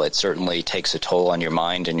stressful. It certainly takes a toll on your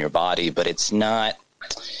mind and your body, but it's not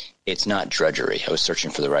drudgery. I was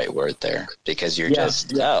searching for the right word there, because you're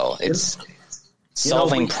it's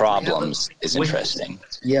solving problems is interesting.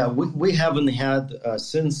 Yeah, we haven't had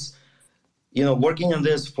since, working on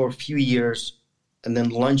this for a few years, and then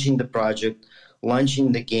launching the project,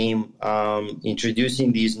 launching the game,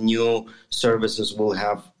 introducing these new services we'll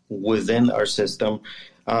have within our system.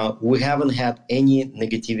 We haven't had any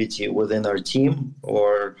negativity within our team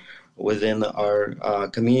or within our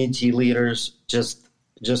community leaders. Just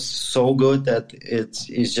so good that it's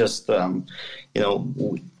just, and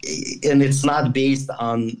it's not based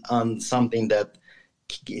on something that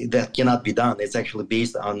cannot be done. It's actually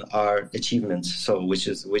based on our achievements, so which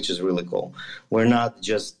is really cool. We're not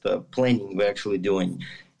just planning; we're actually doing,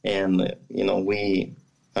 and we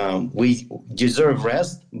deserve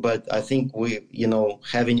rest. But I think we,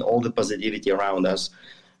 having all the positivity around us,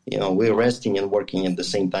 we're resting and working at the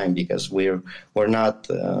same time, because we're not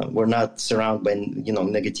surrounded by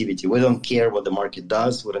negativity. We don't care what the market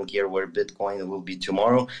does. We don't care where Bitcoin will be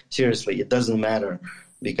tomorrow. Seriously, it doesn't matter.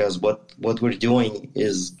 Because what we're doing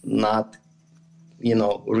is not,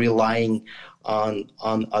 relying on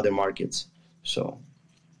other markets. So,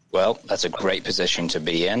 well, that's a great position to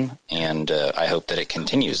be in, and I hope that it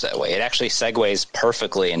continues that way. It actually segues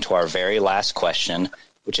perfectly into our very last question,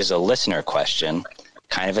 which is a listener question,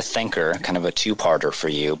 kind of a thinker, kind of a two-parter for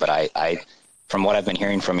you. But I from what I've been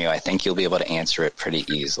hearing from you, I think you'll be able to answer it pretty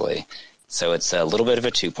easily. So it's a little bit of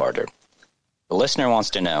a two-parter. The listener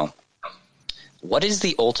wants to know, what is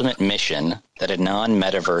the ultimate mission that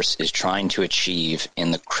Anonverse is trying to achieve in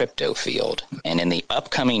the crypto field? And in the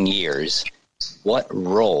upcoming years, what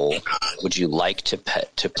role would you like to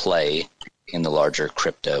play in the larger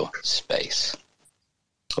crypto space?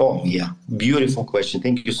 Oh, yeah. Beautiful question.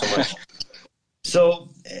 Thank you so much. So,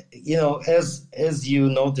 as you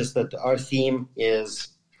noticed, that our theme is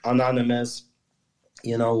anonymous,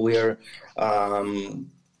 we're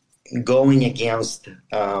going against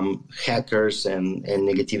hackers and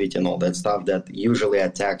negativity and all that stuff that usually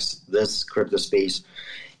attacks this crypto space.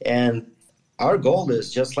 And our goal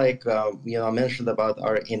is just like, I mentioned about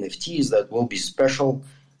our NFTs, that will be special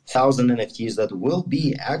 1,000 NFTs that will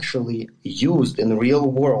be actually used in the real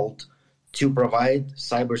world to provide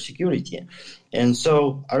cybersecurity. And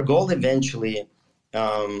so our goal eventually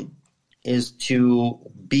is to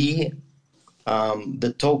be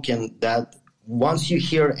the token that once you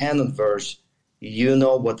hear Anonverse, you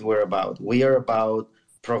know what we're about. We are about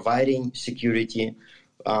providing security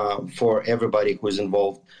for everybody who's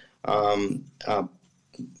involved,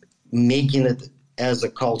 making it as a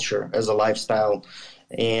culture, as a lifestyle.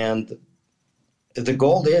 And the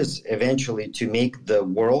goal is eventually to make the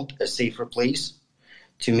world a safer place,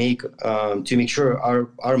 to make sure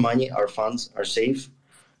our money, our funds are safe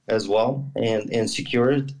as well, and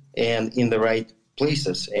secured and in the right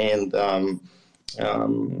places. And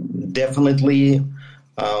definitely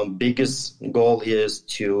biggest goal is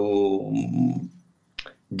to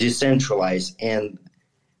decentralize. And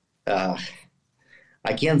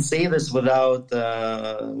I can't say this without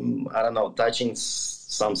touching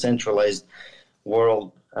some centralized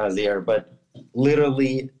world there, but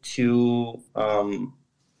literally to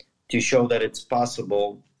show that it's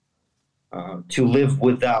possible to live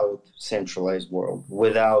without centralized world,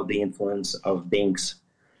 without the influence of banks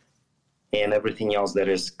and everything else that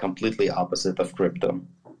is completely opposite of crypto.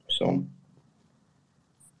 So,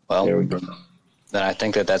 well, there we go. Then I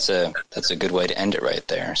think that's a good way to end it right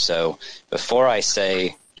there. So before I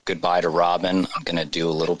say goodbye to Robin, I'm going to do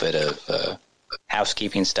a little bit of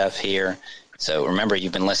housekeeping stuff here. So remember,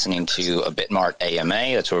 you've been listening to a Bitmart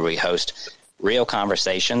AMA. That's where we host real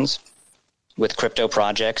conversations with crypto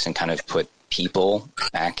projects and kind of put people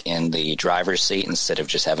back in the driver's seat instead of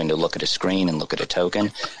just having to look at a screen and look at a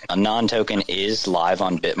token. A non-token is live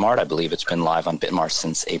on Bitmart. I believe it's been live on Bitmart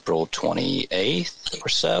since April 28th or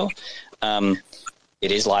so.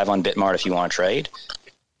 It is live on Bitmart if you want to trade.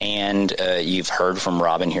 And you've heard from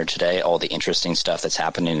Robin here today all the interesting stuff that's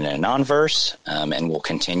happening in Anonverse, and will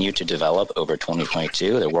continue to develop over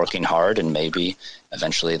 2022. They're working hard, and maybe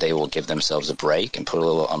eventually they will give themselves a break and put a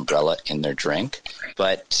little umbrella in their drink.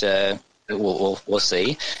 But we'll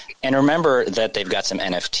see. And remember that they've got some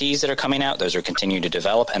NFTs that are coming out. Those are continuing to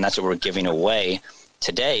develop, and that's what we're giving away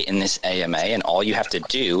today in this AMA. And all you have to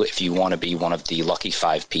do if you want to be one of the lucky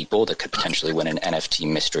 5 people that could potentially win an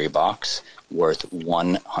NFT mystery box worth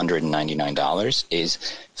 $199 is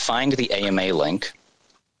find the AMA link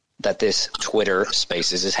that this Twitter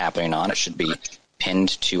Spaces is happening on. It should be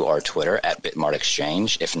pinned to our Twitter at Bitmart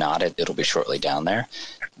Exchange. If not, it'll be shortly down there.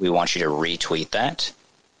 We want you to retweet that.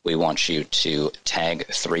 We want you to tag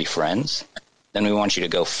 3 friends. Then we want you to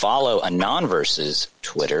go follow Anonverse's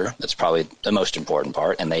Twitter. That's probably the most important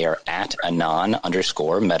part. And they are at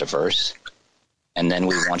 @Anon_Metaverse. And then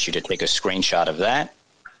we want you to take a screenshot of that,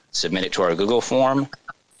 submit it to our Google form,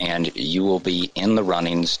 and you will be in the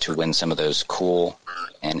runnings to win some of those cool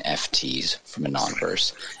NFTs from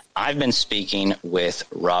Anonverse. I've been speaking with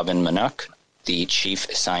Robin Manuk, the Chief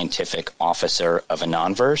Scientific Officer of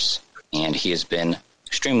Anonverse, and he has been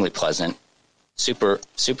extremely pleasant, super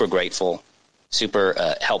grateful,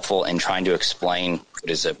 super helpful in trying to explain what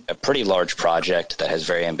is a pretty large project that has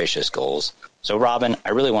very ambitious goals. So, Robin,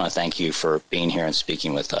 I really want to thank you for being here and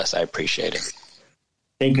speaking with us. I appreciate it.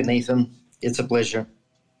 Thank you, Nathan. It's a pleasure.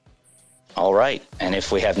 All right. And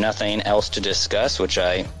if we have nothing else to discuss, which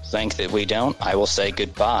I think that we don't, I will say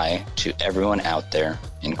goodbye to everyone out there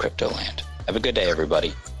in crypto land. Have a good day,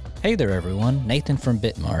 everybody. Hey there, everyone. Nathan from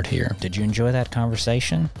Bitmart here. Did you enjoy that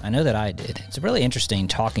conversation? I know that I did. It's really interesting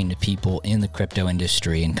talking to people in the crypto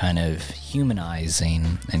industry and kind of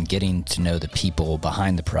humanizing and getting to know the people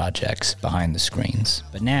behind the projects, behind the screens.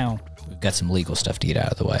 But now, we've got some legal stuff to get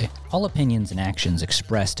out of the way. All opinions and actions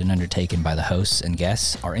expressed and undertaken by the hosts and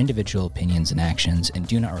guests are individual opinions and actions and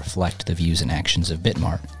do not reflect the views and actions of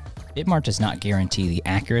Bitmart. Bitmart does not guarantee the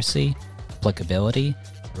accuracy, applicability,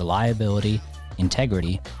 reliability,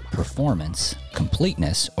 integrity, performance,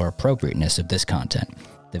 completeness, or appropriateness of this content.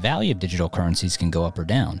 The value of digital currencies can go up or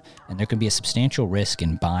down, and there can be a substantial risk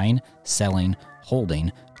in buying, selling,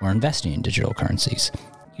 holding, or investing in digital currencies.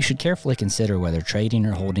 You should carefully consider whether trading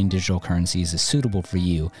or holding digital currencies is suitable for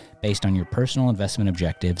you based on your personal investment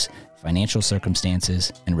objectives, financial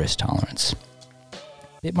circumstances, and risk tolerance.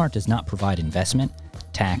 Bitmart does not provide investment,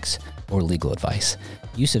 tax, or legal advice.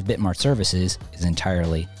 Use of Bitmart services is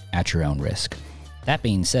entirely at your own risk. That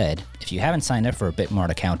being said, if you haven't signed up for a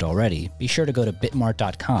Bitmart account already, be sure to go to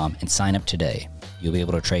bitmart.com and sign up today. You'll be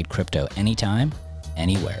able to trade crypto anytime,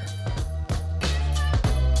 anywhere.